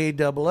on the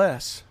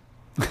ASS.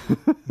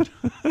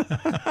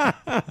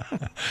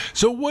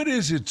 So what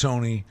is it,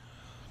 Tony?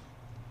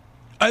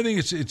 I think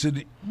it's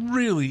a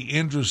really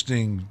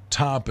interesting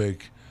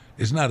topic.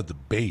 It's not a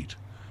debate.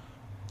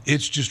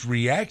 It's just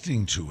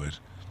reacting to it.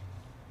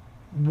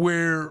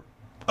 Where,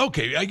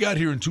 okay, I got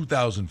here in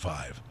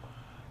 2005,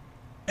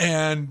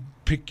 and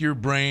pick your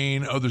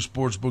brain, other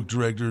sportsbook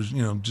directors,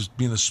 just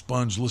being a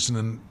sponge,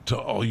 listening to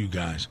all you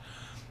guys.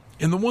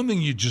 And the one thing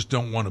you just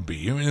don't want to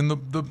be, and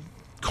the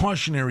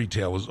cautionary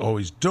tale is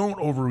always don't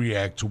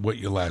overreact to what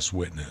you last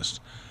witnessed.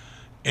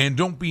 And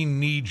don't be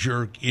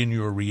knee-jerk in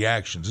your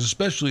reactions,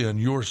 especially on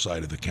your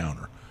side of the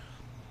counter.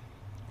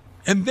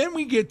 And then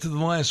we get to the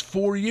last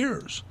 4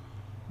 years,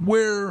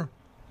 where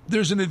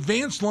there's an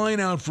advanced line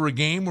out for a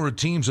game where a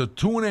team's a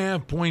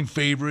 2.5-point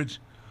favorite,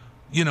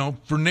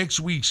 for next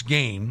week's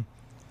game.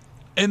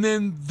 And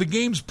then the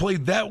game's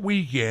played that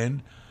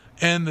weekend,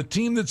 and the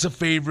team that's a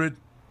favorite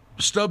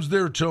stubs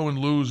their toe and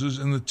loses,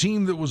 and the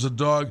team that was a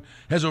dog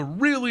has a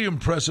really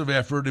impressive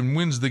effort and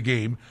wins the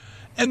game.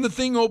 And the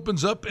thing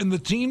opens up, and the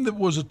team that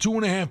was a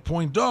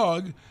 2.5-point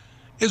dog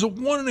is a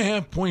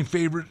 1.5-point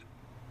favorite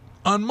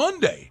on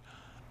Monday.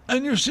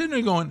 And you're sitting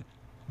there going,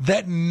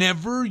 that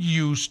never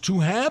used to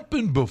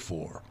happen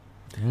before.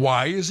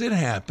 Why is it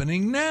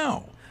happening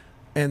now?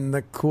 And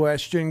the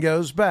question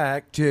goes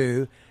back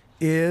to,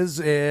 is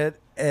it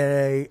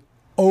a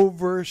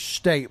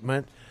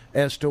overstatement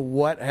as to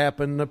what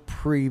happened the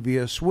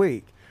previous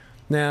week?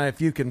 Now, if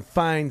you can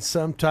find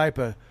some type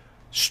of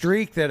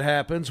streak that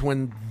happens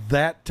when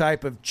that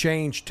type of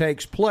change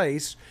takes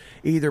place,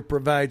 either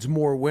provides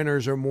more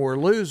winners or more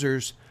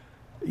losers,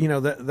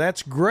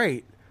 that's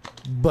great.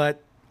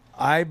 But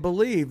I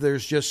believe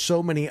there's just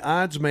so many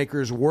odds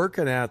makers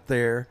working out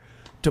there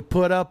to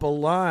put up a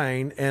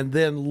line and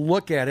then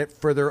look at it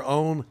for their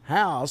own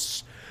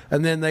house,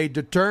 and then they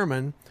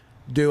determine,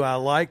 do I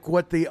like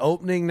what the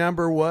opening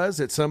number was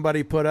that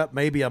somebody put up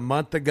maybe a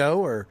month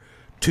ago or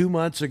 2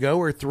 months ago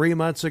or 3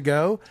 months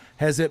ago?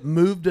 Has it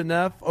moved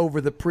enough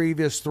over the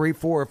previous 3,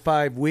 4, or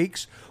 5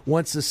 weeks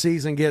once the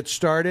season gets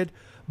started?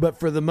 But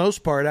for the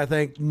most part, I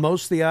think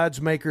most of the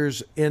odds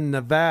makers in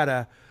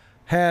Nevada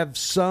have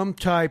some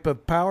type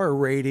of power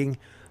rating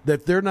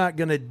that they're not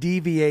going to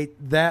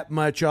deviate that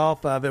much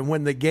off of. And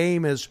when the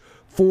game is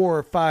 4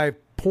 or 5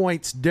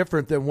 points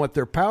different than what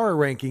their power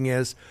ranking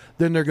is,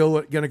 then they're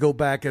going to go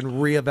back and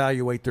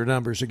reevaluate their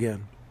numbers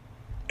again.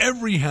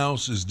 Every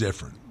house is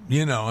different.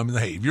 Hey,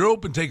 if you're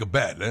open, take a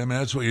bet.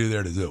 That's what you're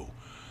there to do.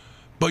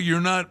 But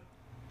you're not,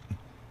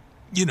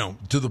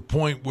 to the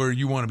point where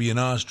you want to be an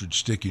ostrich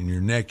sticking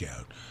your neck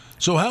out.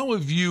 So how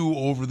have you,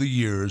 over the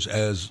years,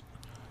 as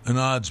an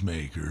odds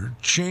maker,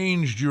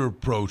 changed your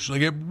approach?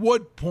 Like, at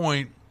what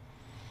point,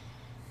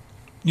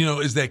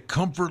 does the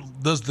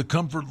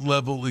comfort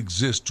level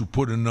exist to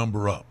put a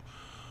number up?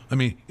 I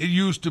mean, it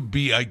used to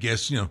be, I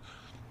guess,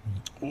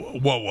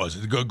 what was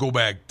it? Go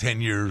back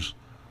 10 years,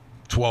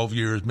 12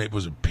 years, maybe it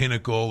was a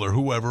Pinnacle or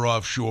whoever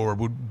offshore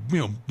would,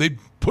 they'd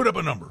put up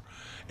a number.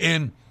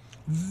 And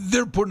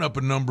they're putting up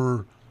a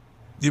number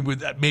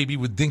maybe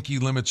with dinky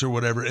limits or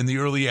whatever, and the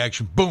early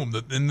action, boom,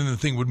 and then the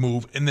thing would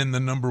move, and then the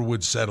number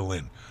would settle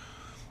in.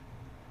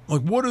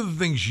 Like, what are the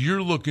things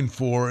you're looking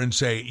for and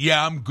say,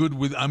 yeah, I'm good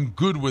with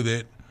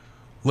it,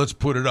 let's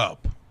put it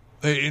up?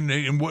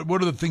 And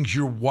what are the things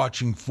you're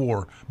watching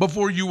for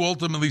before you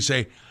ultimately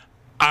say,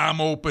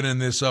 I'm opening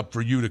this up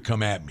for you to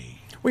come at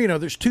me? Well,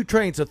 there's two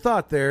trains of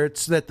thought there.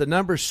 It's that the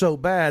number's so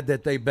bad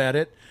that they bet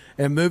it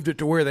and moved it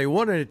to where they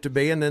wanted it to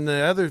be. And then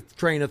the other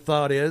train of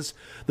thought is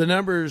the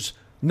number's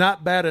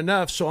not bad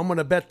enough, so I'm going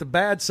to bet the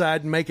bad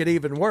side and make it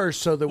even worse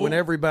so that when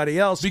everybody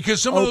else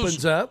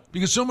opens up.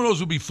 Because some of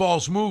those would be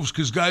false moves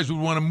because guys would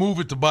want to move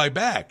it to buy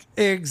back.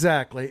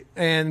 Exactly.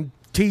 And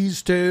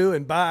tease too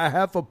and buy a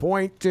half a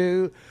point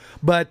too.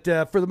 But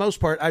for the most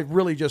part, I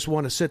really just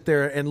want to sit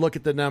there and look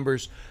at the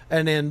numbers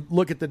and then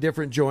look at the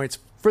different joints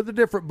for the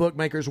different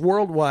bookmakers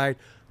worldwide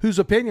whose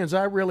opinions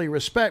I really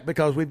respect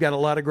because we've got a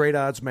lot of great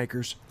odds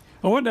makers.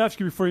 I wanted to ask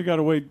you before you got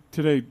away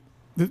today,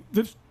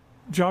 this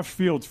Josh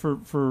Fields for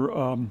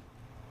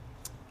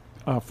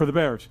the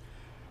Bears.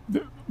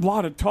 A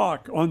lot of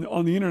talk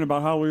on the internet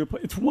about how we would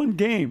play. It's one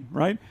game,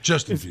 right?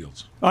 Justin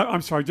Fields.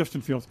 I'm sorry,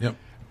 Justin Fields. Yep.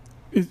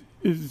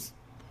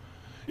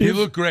 He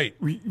looked great.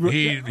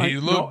 He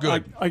looked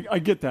good. I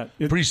get that.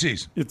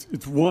 Preseason.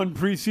 It's one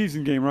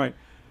preseason game, right?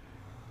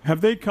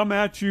 Have they come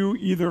at you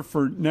either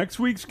for next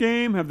week's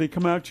game? Have they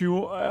come at you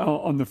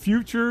on the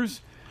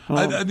futures?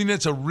 I think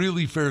that's a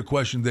really fair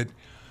question that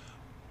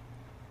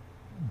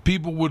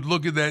people would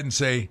look at that and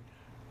say,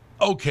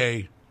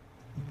 okay,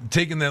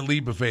 taking that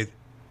leap of faith,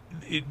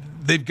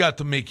 they've got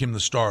to make him the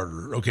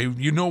starter. Okay,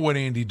 you know what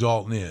Andy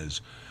Dalton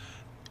is.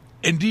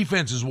 And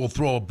defenses will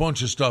throw a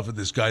bunch of stuff at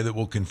this guy that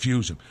will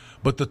confuse him.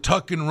 But the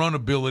tuck and run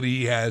ability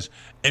he has,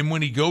 and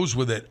when he goes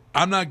with it,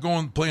 I'm not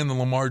playing the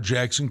Lamar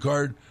Jackson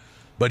card,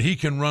 but he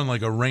can run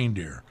like a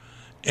reindeer.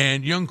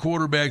 And young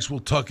quarterbacks will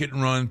tuck it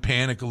and run,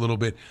 panic a little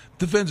bit.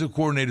 Defensive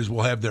coordinators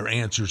will have their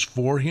answers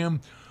for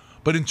him.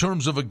 But in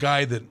terms of a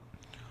guy that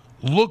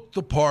looked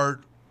the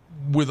part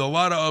with a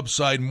lot of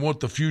upside and what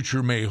the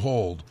future may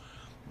hold,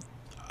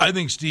 I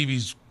think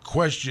Stevie's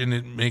question,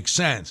 it makes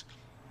sense.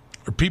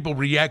 Are people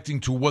reacting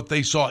to what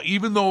they saw,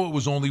 even though it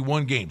was only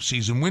one game?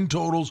 Season win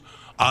totals,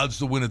 odds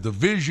to win a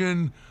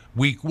division,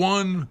 week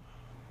one.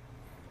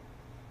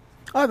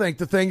 I think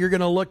the thing you're going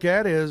to look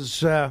at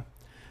is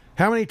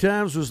how many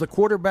times was the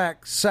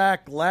quarterback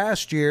sacked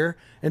last year,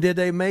 and did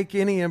they make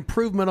any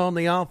improvement on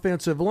the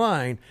offensive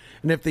line?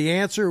 And if the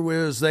answer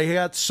was they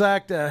got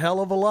sacked a hell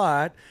of a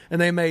lot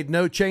and they made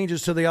no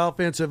changes to the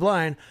offensive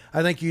line,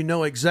 I think you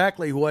know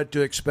exactly what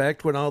to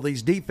expect when all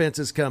these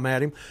defenses come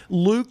at him.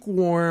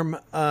 Lukewarm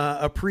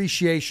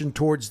appreciation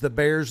towards the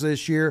Bears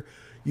this year.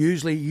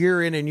 Usually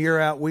year in and year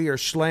out, we are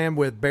slammed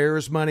with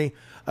Bears money.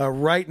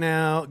 Right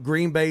now,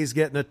 Green Bay's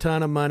getting a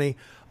ton of money.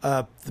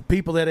 The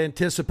people that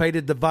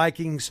anticipated the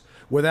Vikings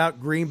without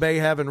Green Bay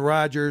having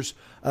Rodgers,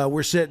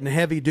 we're sitting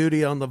heavy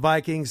duty on the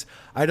Vikings.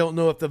 I don't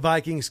know if the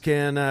Vikings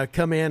can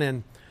come in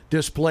and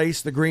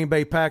displace the Green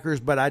Bay Packers,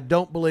 but I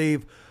don't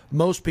believe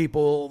most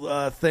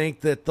people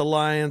think that the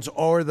Lions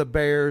or the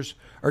Bears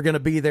are going to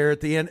be there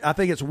at the end. I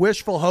think it's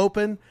wishful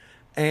hoping,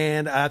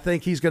 and I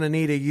think he's going to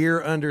need a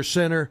year under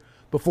center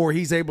before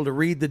he's able to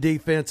read the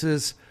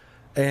defenses.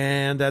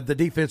 And the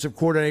defensive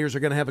coordinators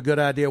are going to have a good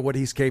idea what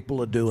he's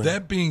capable of doing.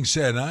 That being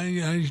said,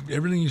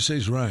 everything you say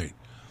is right,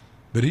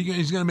 but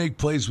he's going to make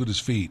plays with his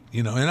feet,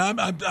 And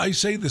I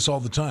say this all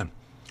the time.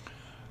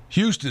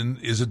 Houston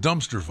is a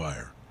dumpster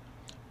fire.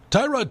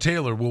 Tyrod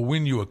Taylor will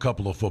win you a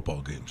couple of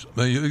football games.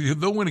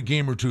 They'll win a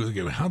game or two. Wait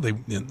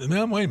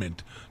a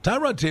minute.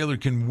 Tyrod Taylor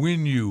can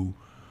win you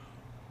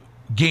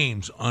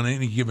games on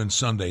any given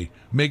Sunday,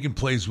 making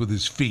plays with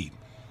his feet.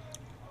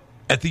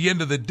 At the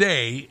end of the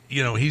day,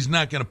 he's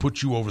not going to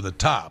put you over the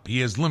top.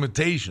 He has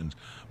limitations.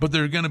 But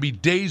there are going to be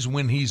days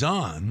when he's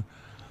on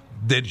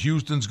that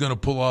Houston's going to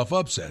pull off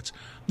upsets.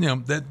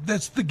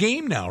 That's the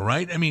game now,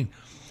 right? I mean,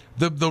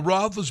 the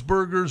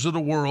Roethlisbergers of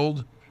the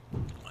world,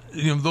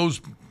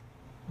 those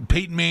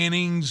Peyton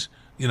Mannings,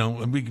 we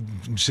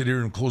can sit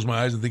here and close my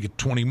eyes and think of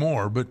 20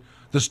 more, but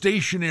the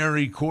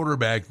stationary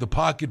quarterback, the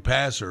pocket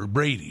passer,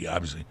 Brady,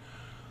 obviously,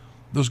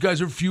 those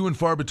guys are few and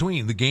far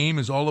between. The game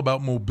is all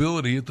about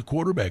mobility at the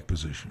quarterback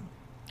position.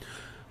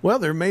 Well,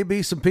 there may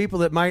be some people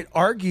that might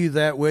argue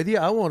that with you.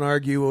 I won't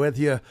argue with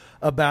you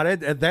about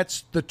it. And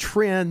that's the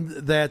trend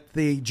that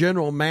the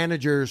general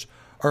managers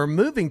are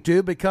moving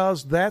to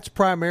because that's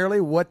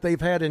primarily what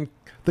they've had in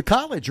the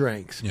college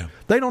ranks. Yeah.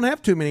 They don't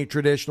have too many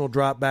traditional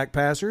drop-back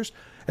passers,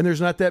 and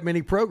there's not that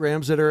many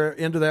programs that are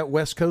into that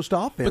West Coast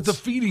offense. But the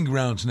feeding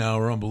grounds now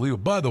are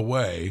unbelievable. By the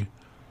way,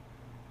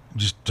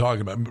 just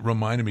talking about,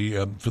 reminded me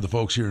for the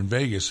folks here in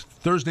Vegas,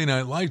 Thursday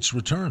Night Lights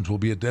returns. We'll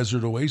be at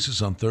Desert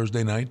Oasis on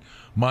Thursday night.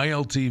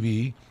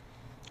 MyLV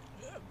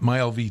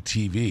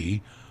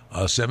TV,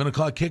 7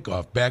 o'clock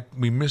kickoff. Back,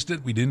 we missed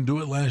it. We didn't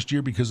do it last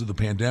year because of the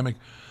pandemic.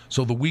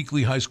 So the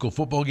weekly high school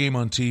football game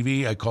on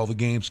TV. I call the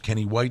games.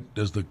 Kenny White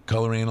does the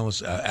color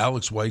analyst.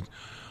 Alex White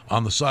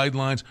on the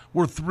sidelines.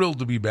 We're thrilled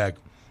to be back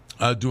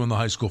doing the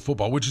high school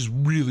football, which is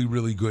really,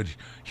 really good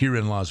here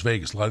in Las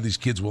Vegas. A lot of these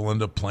kids will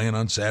end up playing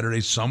on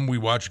Saturdays. Some we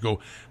watch go,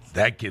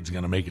 that kid's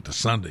going to make it to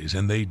Sundays,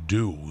 and they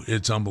do.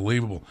 It's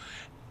unbelievable.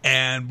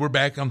 And we're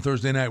back on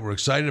Thursday night. We're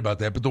excited about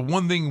that. But the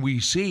one thing we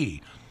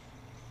see,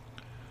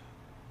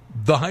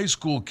 the high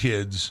school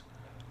kids,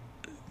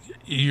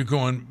 you're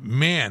going,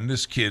 man,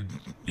 this kid,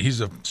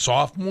 he's a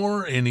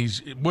sophomore, and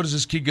what is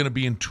this kid going to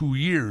be in 2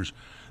 years?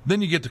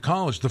 Then you get to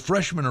college, the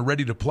freshmen are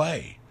ready to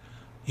play.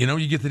 You know,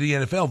 you get to the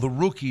NFL, the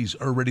rookies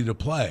are ready to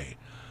play.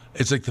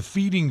 It's like the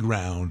feeding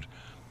ground.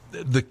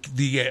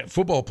 The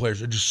football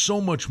players are just so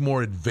much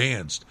more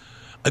advanced.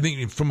 I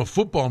think from a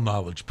football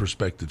knowledge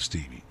perspective,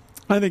 Stevie.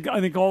 I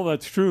think all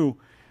that's true.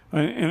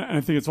 And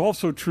I think it's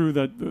also true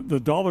that the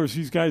dollars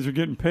these guys are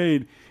getting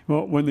paid,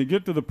 well, when they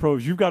get to the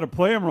pros, you've got to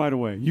play them right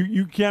away.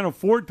 You can't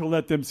afford to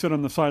let them sit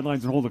on the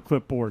sidelines and hold a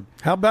clipboard.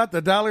 How about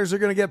the dollars they're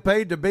going to get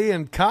paid to be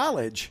in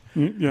college?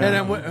 Yeah. And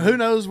then who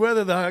knows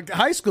whether the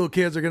high school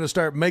kids are going to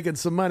start making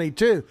some money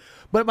too.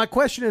 But my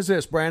question is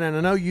this, Brandon,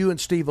 I know you and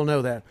Steve will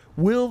know that.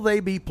 Will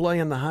they be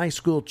playing the high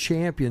school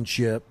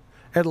championship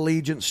at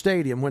Allegiant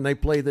Stadium when they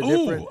play the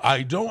different?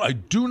 I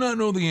do not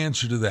know the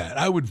answer to that.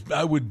 I would.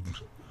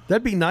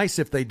 That'd be nice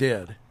if they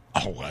did.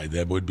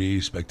 That would be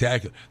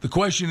spectacular. The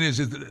question is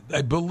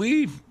I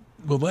believe,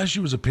 well, last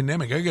year was a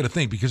pandemic. I got to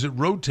think, because it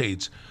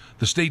rotates.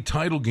 The state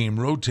title game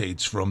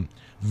rotates from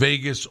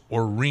Vegas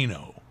or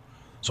Reno.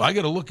 So I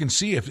got to look and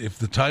see if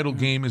the title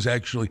game is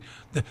actually.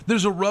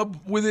 There's a rub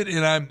with it,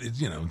 and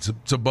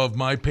it's above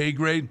my pay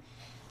grade.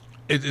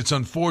 It's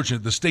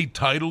unfortunate. The state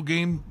title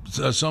game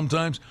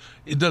sometimes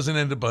it doesn't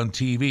end up on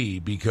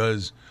TV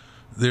because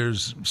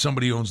there's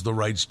somebody owns the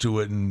rights to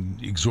it and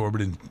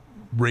exorbitant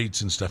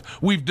rates and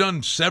stuff. We've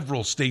done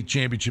several state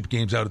championship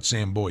games out at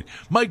Sam Boyd.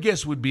 My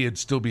guess would be it'd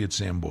still be at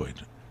Sam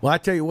Boyd. Well, I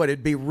tell you what,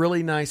 it'd be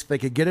really nice if they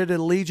could get it at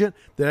Allegiant.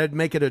 That'd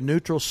make it a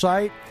neutral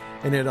site,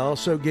 and it'd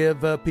also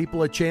give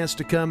people a chance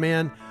to come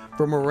in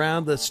from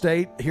around the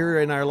state here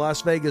in our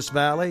Las Vegas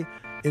Valley,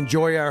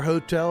 enjoy our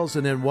hotels,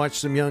 and then watch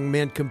some young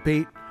men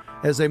compete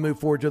as they move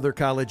forward to their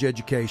college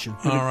education.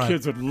 And the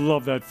kids would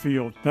love that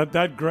field.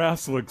 That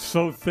grass looks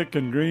so thick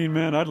and green,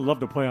 man. I'd love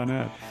to play on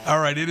that.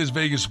 All right, it is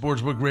Vegas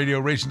Sportsbook Radio,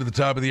 racing to the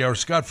top of the hour.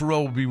 Scott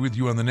Farrell will be with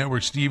you on the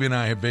network. Steve and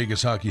I have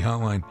Vegas Hockey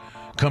Hotline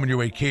coming your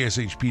way,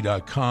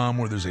 KSHP.com,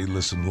 where there's a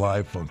listen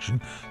live function.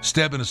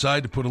 Stepping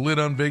aside to put a lid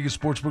on Vegas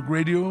Sportsbook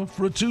Radio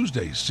for a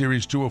Tuesday,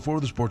 Series 204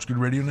 of the Sports Grid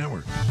Radio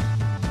Network.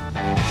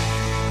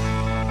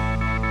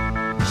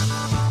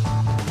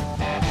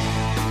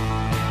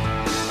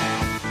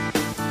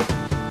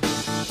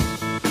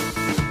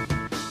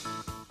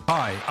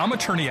 Hi, I'm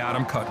attorney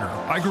Adam Kuttner.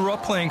 I grew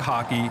up playing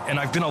hockey, and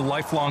I've been a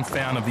lifelong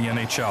fan of the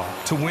NHL.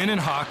 To win in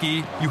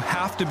hockey, you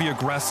have to be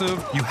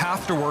aggressive, you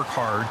have to work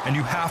hard, and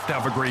you have to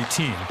have a great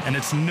team. And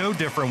it's no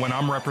different when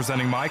I'm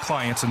representing my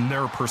clients in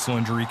their personal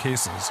injury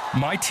cases.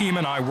 My team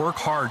and I work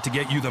hard to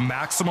get you the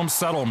maximum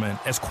settlement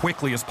as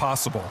quickly as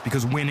possible,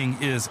 because winning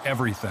is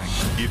everything.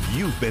 If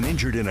you've been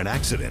injured in an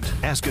accident,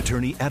 ask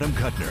attorney Adam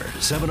Kuttner,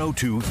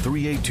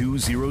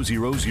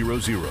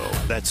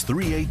 702-382-0000. That's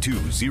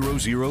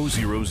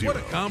 382-0000. What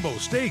a combo.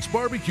 Steaks,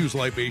 barbecues,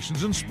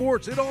 libations, and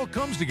sports. It all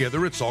comes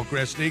together at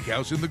Saltgrass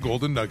Steakhouse in the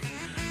Golden Nugget.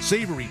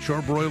 Savory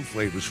charbroiled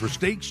flavors for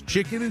steaks,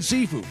 chicken, and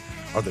seafood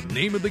are the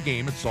name of the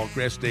game at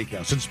Saltgrass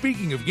Steakhouse. And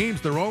speaking of games,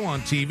 they're all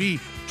on TV.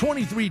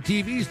 23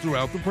 TVs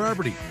throughout the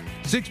property.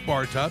 6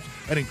 bar tops,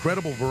 an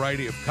incredible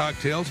variety of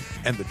cocktails,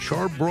 and the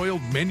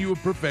charbroiled menu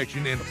of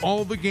perfection, and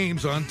all the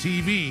games on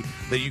TV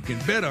that you can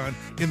bet on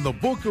in the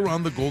book or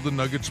on the Golden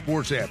Nugget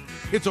Sports app.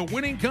 It's a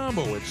winning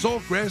combo at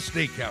Saltgrass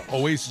Steakhouse.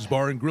 Oasis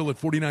Bar and Grill at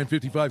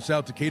 4955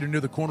 South Decatur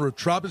near the corner of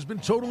Trop has been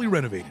totally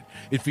renovated.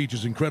 It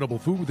features incredible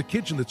food with a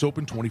kitchen that's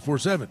open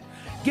 24/7.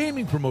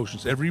 Gaming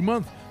promotions every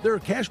month. There are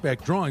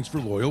cashback drawings for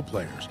loyal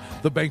players.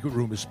 The banquet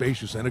room is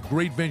spacious and a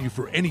great venue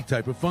for any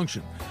type of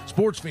function.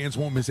 Sports fans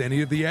won't miss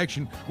any of the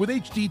action with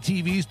HD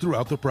TVs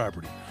throughout the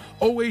property.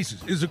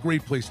 Oasis is a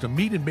great place to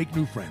meet and make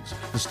new friends.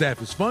 The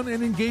staff is fun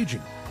and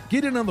engaging.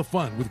 Get in on the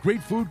fun with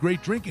great food,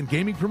 great drink, and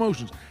gaming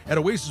promotions at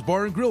Oasis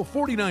Bar and Grill,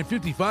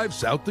 4955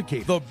 South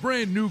Decatur. The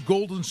brand new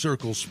Golden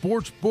Circle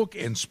Sports Book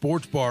and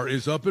Sports Bar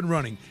is up and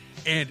running,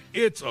 and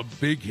it's a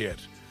big hit.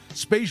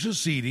 Spacious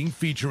seating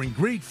featuring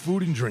great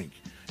food and drink.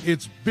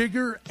 It's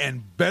bigger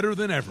and better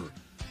than ever.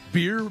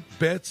 Beer,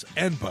 bets,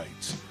 and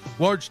bites.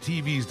 Large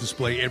TVs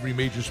display every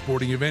major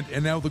sporting event,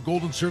 and now the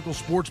Golden Circle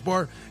Sports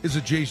Bar is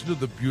adjacent to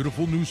the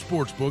beautiful new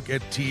sports book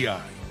at TI.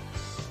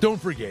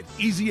 Don't forget,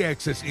 easy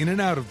access in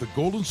and out of the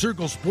Golden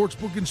Circle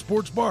Sportsbook and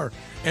Sports Bar,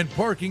 and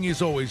parking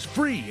is always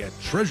free at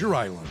Treasure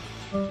Island.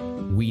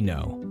 We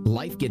know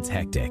life gets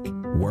hectic.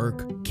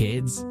 Work,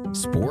 kids,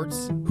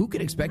 sports. Who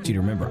could expect you to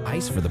remember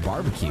ice for the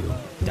barbecue,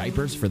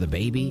 diapers for the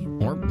baby,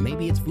 or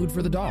maybe it's food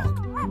for the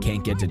dog?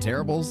 Can't get to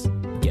Terribles?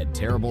 Get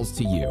Terribles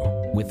to you.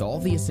 With all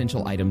the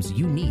essential items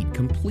you need,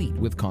 complete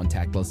with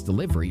contactless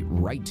delivery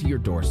right to your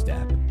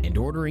doorstep. And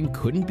ordering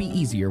couldn't be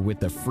easier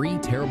with the free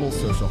Terrible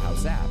Social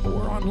House app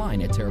or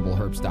online at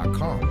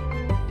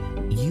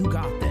TerribleHerbs.com. You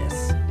got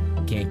this.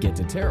 Can't get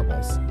to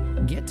Terribles?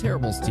 Get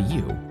Terribles to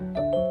you.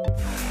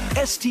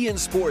 STN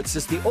Sports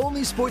is the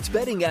only sports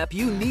betting app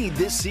you need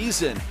this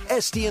season.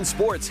 STN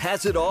Sports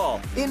has it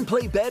all.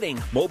 In-play betting,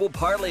 mobile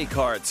parlay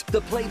cards, the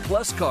Play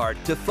Plus card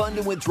to fund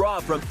and withdraw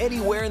from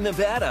anywhere in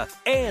Nevada,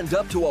 and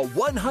up to a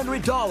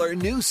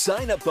 $100 new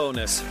sign-up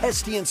bonus.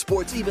 STN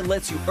Sports even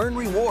lets you earn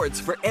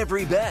rewards for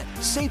every bet.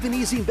 Safe and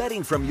easy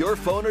betting from your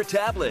phone or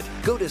tablet.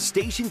 Go to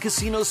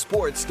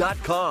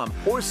stationcasinosports.com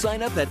or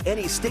sign up at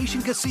any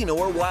Station Casino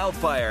or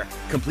Wildfire.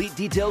 Complete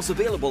details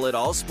available at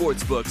all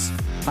sportsbooks.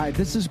 Hi,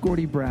 this is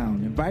Gordy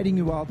Brown, inviting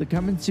you all to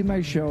come and see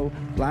my show,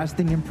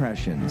 Lasting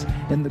Impressions,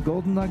 in the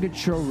Golden Nugget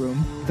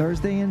Showroom,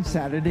 Thursday and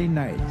Saturday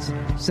nights,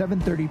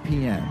 7:30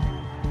 p.m.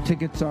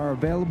 Tickets are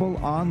available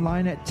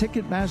online at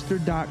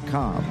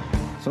Ticketmaster.com.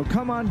 So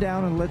come on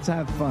down and let's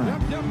have fun.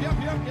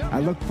 I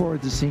look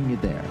forward to seeing you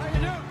there.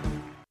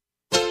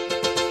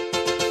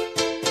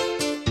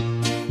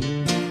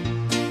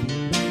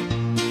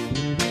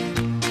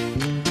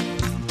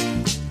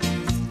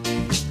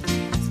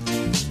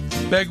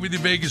 Back with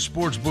your Vegas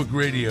Sportsbook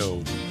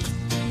Radio.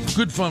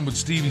 Good fun with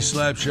Stevie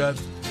Slapshot.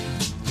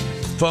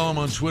 Follow him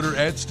on Twitter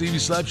at Stevie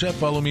Slapshot.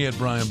 Follow me at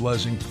Brian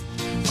Blessing.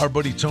 Our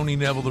buddy Tony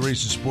Neville, the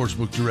Racing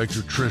Sportsbook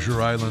Director,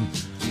 Treasure Island.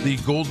 The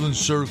Golden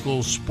Circle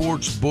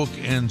Sportsbook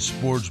and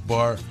Sports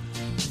Bar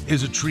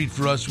is a treat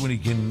for us when he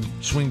can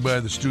swing by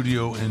the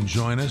studio and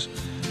join us.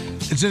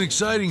 It's an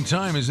exciting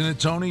time, isn't it,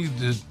 Tony?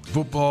 The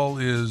football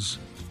is,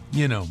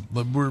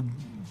 we're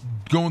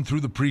going through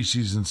the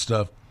preseason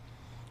stuff.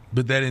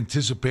 But that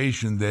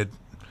anticipation that,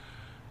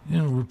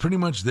 we're pretty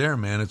much there,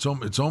 man. It's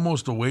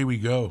almost away we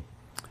go.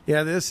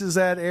 Yeah, this is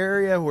that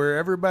area where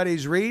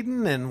everybody's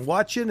reading and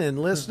watching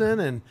and listening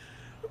and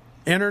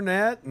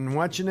internet and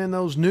watching in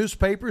those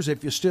newspapers,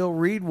 if you still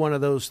read one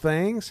of those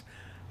things.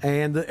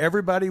 And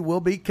everybody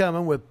will be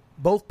coming with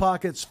both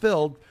pockets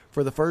filled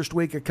for the first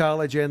week of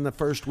college and the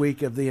first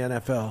week of the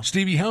NFL.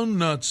 Stevie, how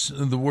nuts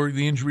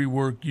the injury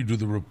work, you do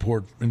the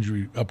report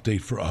injury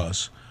update for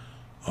us.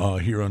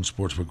 Here on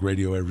Sportsbook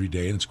Radio every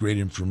day, and it's great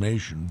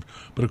information.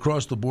 But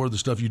across the board, the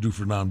stuff you do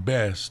for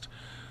non-best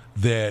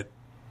that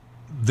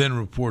then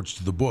reports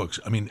to the books,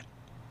 I mean,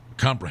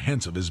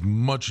 comprehensive, as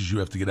much as you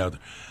have to get out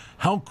there.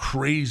 How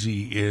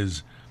crazy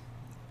is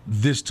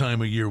this time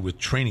of year with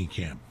training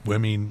camp? I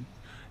mean,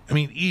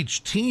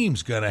 each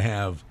team's got to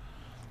have,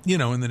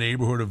 in the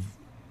neighborhood of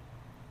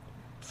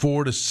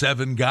 4 to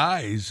 7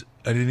 guys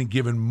at any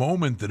given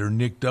moment that are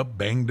nicked up,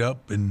 banged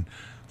up, and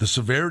the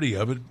severity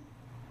of it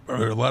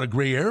are a lot of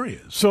gray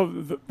areas. So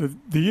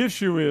the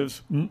issue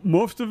is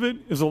most of it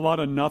is a lot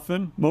of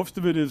nothing. Most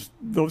of it is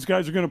those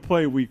guys are going to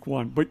play week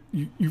one. But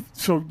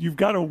you've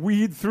got to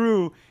weed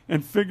through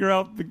and figure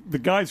out the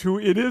guys who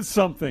it is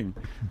something,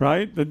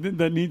 right,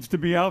 that needs to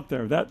be out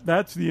there.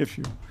 That's the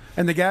issue.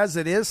 And the guys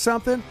that is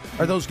something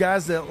are those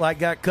guys that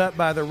got cut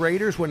by the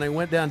Raiders when they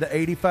went down to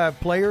 85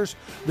 players.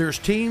 There's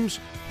teams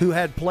who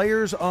had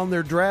players on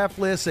their draft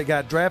list that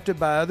got drafted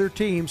by other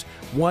teams.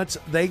 Once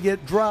they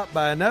get dropped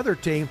by another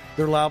team,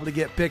 they're liable to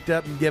get picked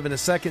up and given a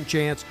second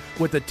chance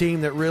with the team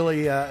that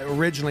really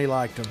originally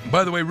liked them.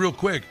 By the way, real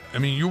quick,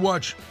 you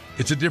watch,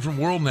 it's a different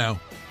world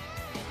now.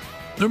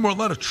 There are a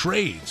lot of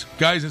trades.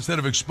 Guys, instead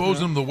of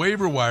exposing them to the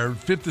waiver wire,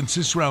 5th and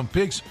 6th round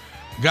picks,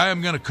 guy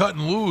I'm going to cut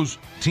and lose,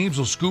 teams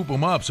will scoop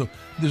him up. So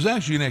there's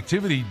actually an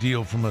activity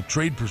deal from a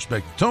trade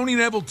perspective. Tony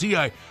Neville,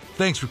 T.I.,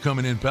 thanks for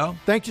coming in, pal.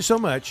 Thank you so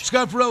much.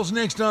 Scott Farrell's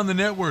next on the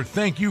network.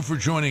 Thank you for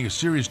joining us.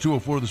 Series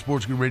 204 of the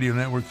Sports Grid Radio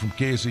Network from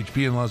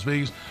KSHP in Las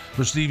Vegas.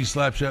 For Stevie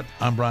Slapshot,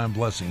 I'm Brian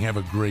Blessing. Have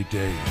a great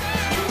day.